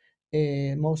optics,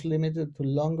 most limited to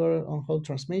longer on-hold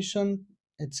transmission,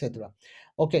 etc.?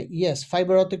 Okay, yes,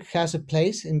 fiber optic has a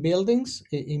place in buildings,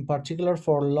 in particular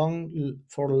for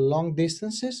long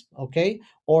distances, okay,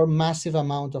 or massive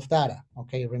amount of data.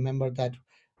 Okay, remember that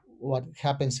what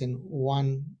happens in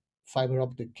one fiber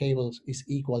optic cables is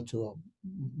equal to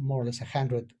more or less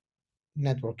 100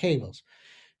 network cables.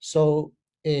 So,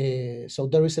 so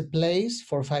there is a place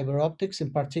for fiber optics,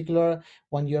 in particular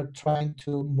when you're trying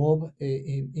to move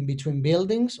in between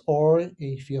buildings, or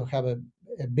if you have a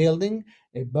building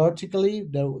vertically,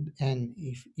 there, and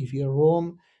if your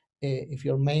room, if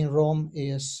your main room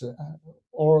is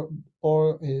or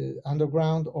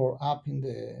underground or up in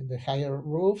the higher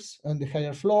roofs and the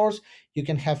higher floors, you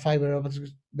can have fiber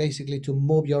optics basically to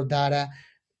move your data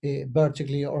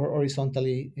vertically or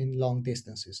horizontally in long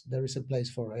distances. There is a place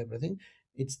for everything.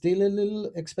 It's still a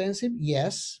little expensive,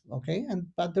 yes, okay, and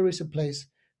but there is a place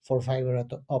for fiber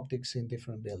optics in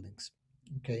different buildings.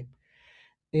 Okay.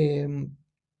 Um,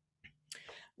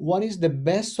 what is the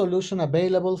best solution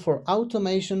available for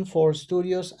automation for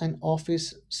studios and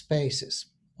office spaces?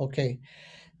 Okay,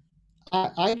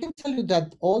 I can tell you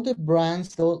that all the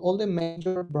brands, all the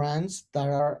major brands that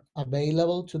are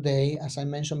available today, as I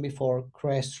mentioned before,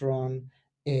 Crestron,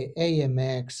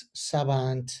 AMX,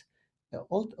 Savant,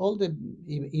 all the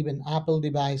even Apple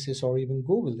devices or even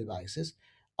Google devices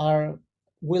are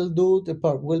will do the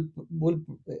part will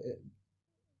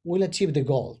achieve the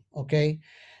goal. Okay,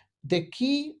 the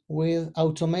key with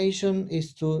automation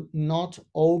is to not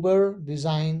over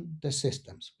design the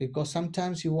systems, because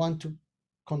sometimes you want to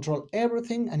control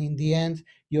everything, and in the end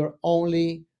you're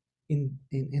only in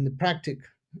the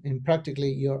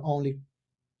practically you're only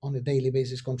on a daily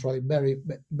basis controlling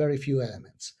very few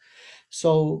elements.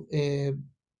 So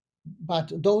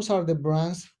but those are the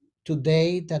brands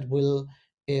today that will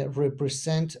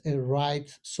represent a right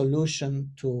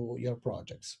solution to your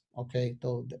projects. Okay,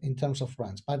 so in terms of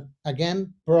brands, but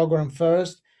again, program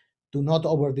first. Do not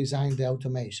over design the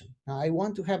automation. Now, I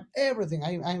want to have everything.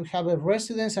 I have a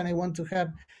residence and I want to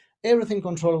have everything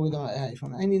controlled with my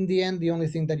iPhone. And in the end, the only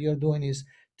thing that you're doing is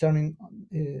turning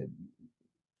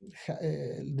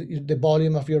the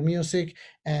volume of your music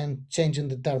and changing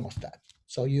the thermostat.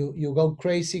 So you go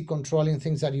crazy controlling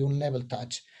things that you'll never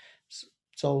touch.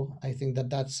 So I think that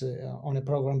that's on a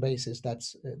program basis.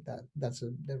 That's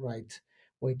the right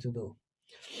way to do.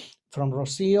 From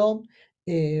Rocio,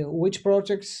 which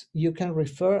projects you can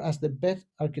refer as the best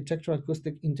architectural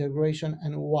acoustic integration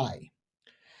and why?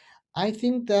 I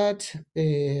think that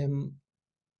when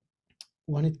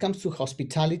it comes to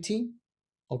hospitality,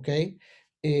 okay,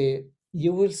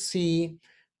 you will see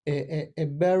a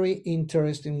very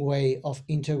interesting way of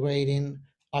integrating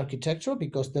architecture,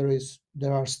 because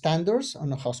there are standards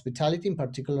on hospitality, in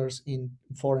particular in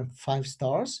 4 and 5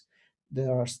 stars.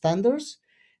 There are standards.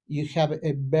 You have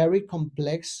a very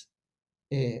complex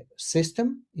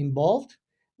system involved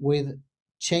with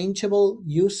changeable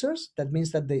users. That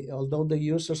means that although the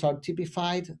users are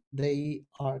typified, they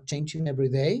are changing every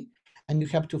day, and you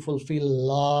have to fulfill a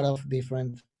lot of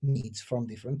different needs from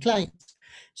different clients.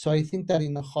 So I think that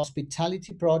in the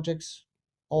hospitality projects,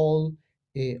 all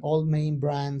main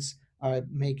brands are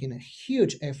making a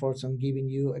huge efforts on giving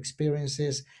you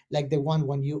experiences like the one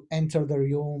when you enter the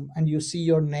room and you see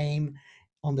your name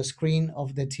on the screen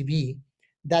of the TV.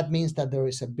 That means that there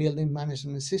is a building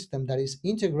management system that is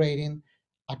integrating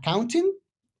accounting,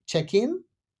 check-in,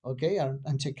 okay,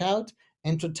 and check-out,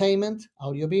 entertainment,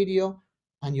 audio, video,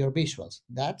 and your visuals.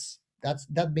 That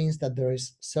means that there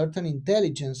is certain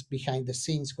intelligence behind the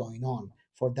scenes going on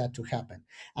for that to happen.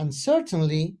 And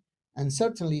certainly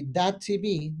that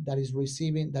TV that is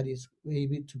receiving, that is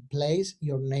able to place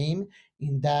your name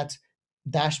in that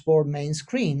dashboard main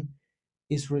screen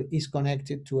is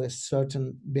connected to a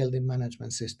certain building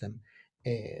management system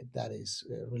that is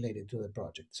related to the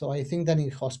project. So I think that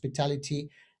in hospitality,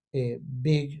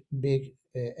 big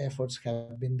efforts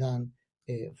have been done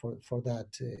for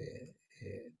that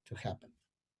to happen.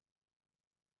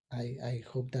 I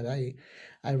hope that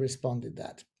I responded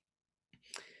that.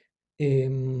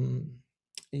 Um,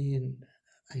 in,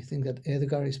 I think that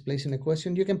Edgar is placing a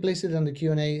question. You can place it on the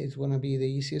Q&A. It's going to be the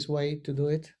easiest way to do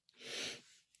it.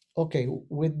 Okay,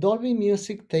 with Dolby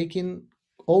Music taking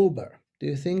over, do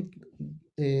you think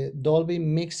Dolby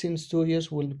mixing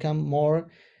studios will become more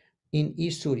in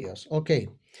e-studios? Okay,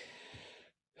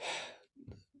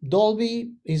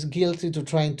 Dolby is guilty to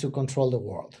trying to control the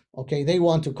world. Okay, they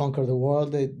want to conquer the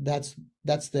world.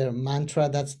 That's their mantra.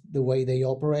 That's the way they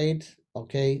operate.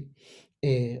 Okay,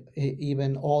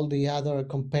 even all the other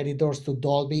competitors to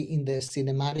Dolby in the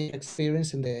cinematic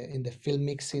experience, in the film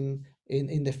mixing,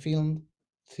 in the film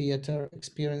theater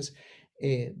experience,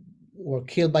 were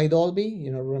killed by Dolby.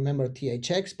 You know, remember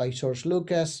THX by George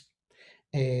Lucas,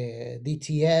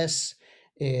 DTS,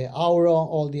 Auro,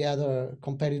 all the other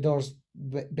competitors.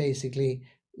 Basically,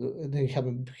 they have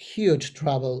a huge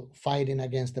trouble fighting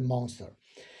against the monster.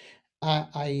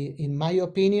 In my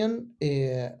opinion,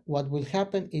 what will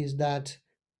happen is that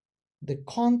the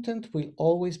content will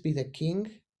always be the king.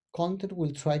 Content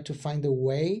will try to find a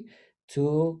way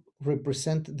to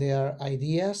represent their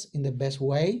ideas in the best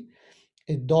way.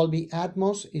 Dolby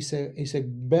Atmos is a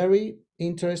very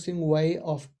interesting way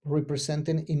of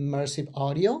representing immersive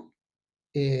audio.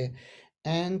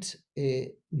 And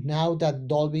now that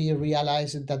Dolby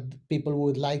realizes that people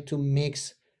would like to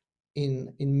mix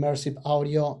in immersive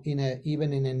audio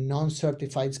even in a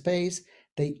non-certified space,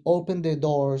 they open the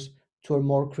doors to a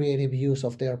more creative use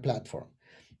of their platform.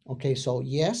 Okay, so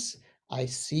yes, I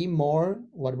see more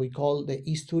what we call the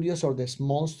e-studios or the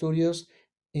small studios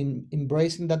in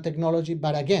embracing that technology.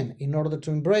 But again, in order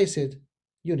to embrace it,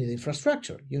 you need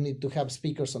infrastructure. You need to have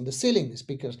speakers on the ceiling,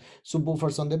 speakers,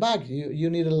 subwoofers on the back. You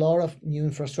need a lot of new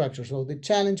infrastructure. So the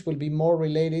challenge will be more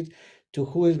related to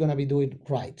who is going to be doing it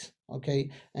right. Okay,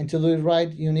 and to do it right,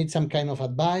 you need some kind of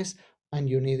advice and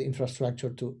you need infrastructure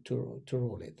to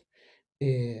rule it.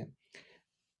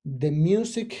 The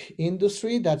music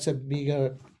industry, that's a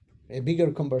bigger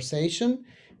conversation.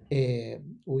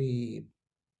 We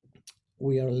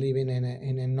are living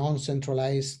in a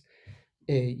non-centralized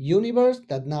universe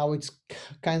that now it's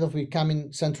kind of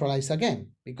becoming centralized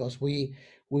again, because we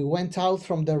went out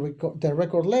from the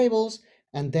record labels,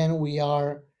 and then we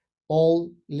are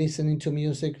all listening to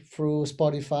music through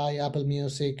Spotify, Apple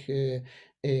Music,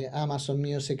 Amazon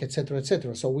Music, etc.,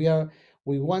 etc. So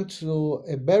we went to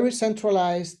a very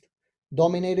centralized,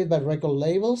 dominated by record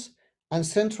labels, and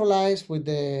centralized with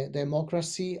the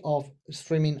democracy of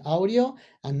streaming audio,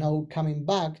 and now coming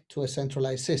back to a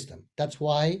centralized system. That's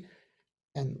why,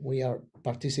 and we are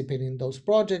participating in those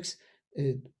projects,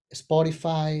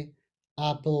 Spotify,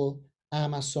 Apple,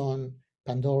 Amazon,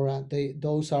 Pandora,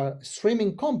 those are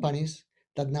streaming companies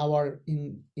that now are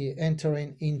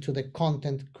entering into the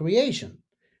content creation.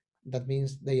 That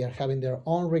means they are having their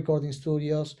own recording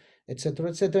studios, etc.,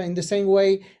 etc. In the same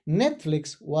way,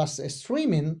 Netflix was a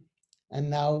streaming, and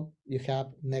now you have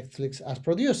Netflix as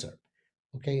producer.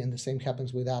 Okay, and the same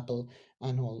happens with Apple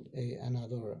and all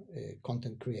another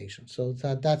content creation. So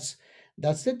that's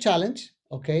the challenge.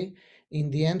 Okay, in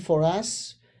the end, for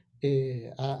us,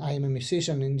 I am a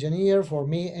musician, engineer. For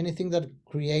me, anything that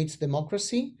creates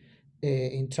democracy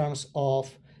in terms of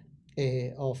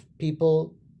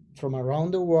people from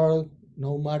around the world,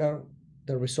 no matter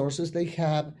the resources they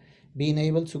have, being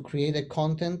able to create a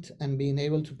content and being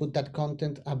able to put that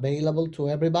content available to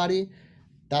everybody,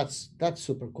 that's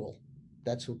super cool.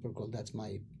 That's super cool. That's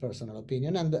my personal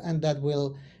opinion, and that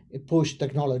will push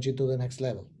technology to the next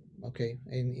level. Okay,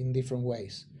 in different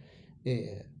ways.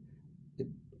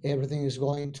 Everything is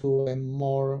going to a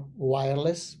more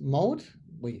wireless mode.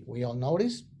 We all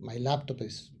notice my laptop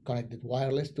is connected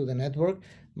wireless to the network.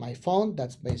 My phone,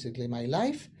 that's basically my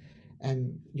life,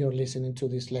 and you're listening to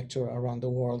this lecture around the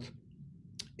world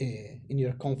in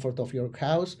your comfort of your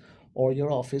house or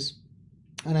your office.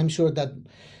 And I'm sure that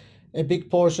a big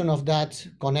portion of that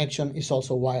connection is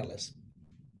also wireless.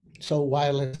 So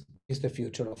wireless is the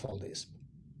future of all this.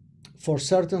 For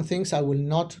certain things, I will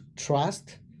not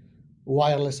trust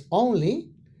wireless only.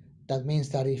 That means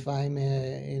that if I'm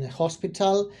in a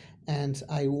hospital and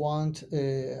I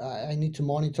need to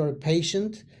monitor a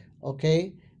patient,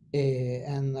 okay,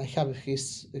 and I have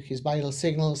his vital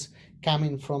signals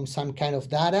coming from some kind of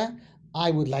data,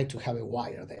 I would like to have a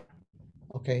wire there,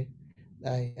 okay.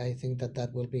 I think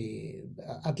that will be,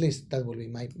 at least that will be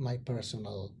my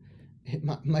personal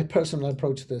my personal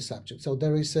approach to the subject. So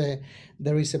there is a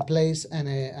place and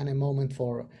a moment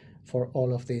for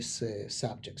all of these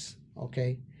subjects.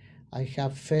 Okay, I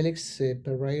have Felix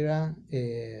Pereira.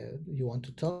 You want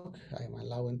to talk? I'm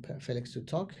allowing Felix to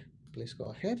talk. Please go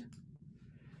ahead.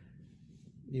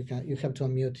 You have to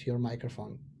unmute your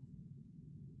microphone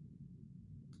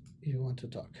if you want to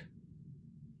talk.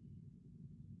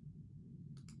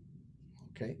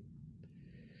 Okay.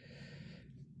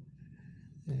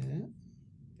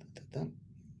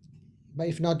 But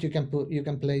if not, you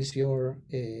can place your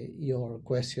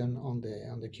question on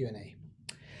the Q&A.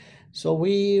 So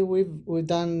we've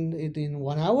done it in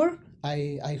 1 hour.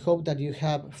 I hope that you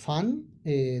have fun,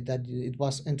 that it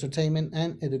was entertainment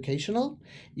and educational.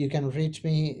 You can reach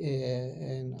me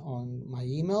on my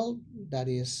email, that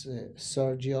is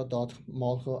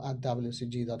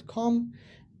sergio.molho@wsdg.com.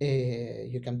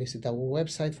 You can visit our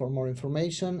website for more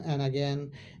information. And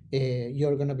again,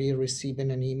 you're going to be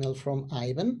receiving an email from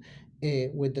Ivan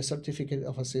with the certificate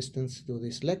of assistance to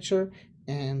this lecture,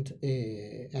 and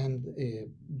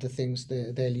the things,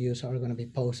 the LUs are going to be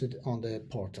posted on the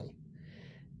portal.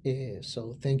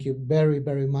 So thank you very,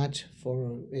 very much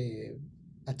for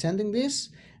attending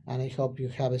this, and I hope you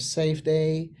have a safe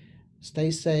day. Stay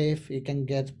safe. You can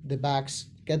get bags.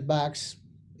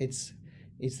 It's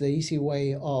the easy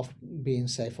way of being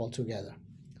safe altogether.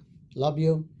 Love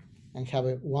you, and have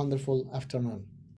a wonderful afternoon.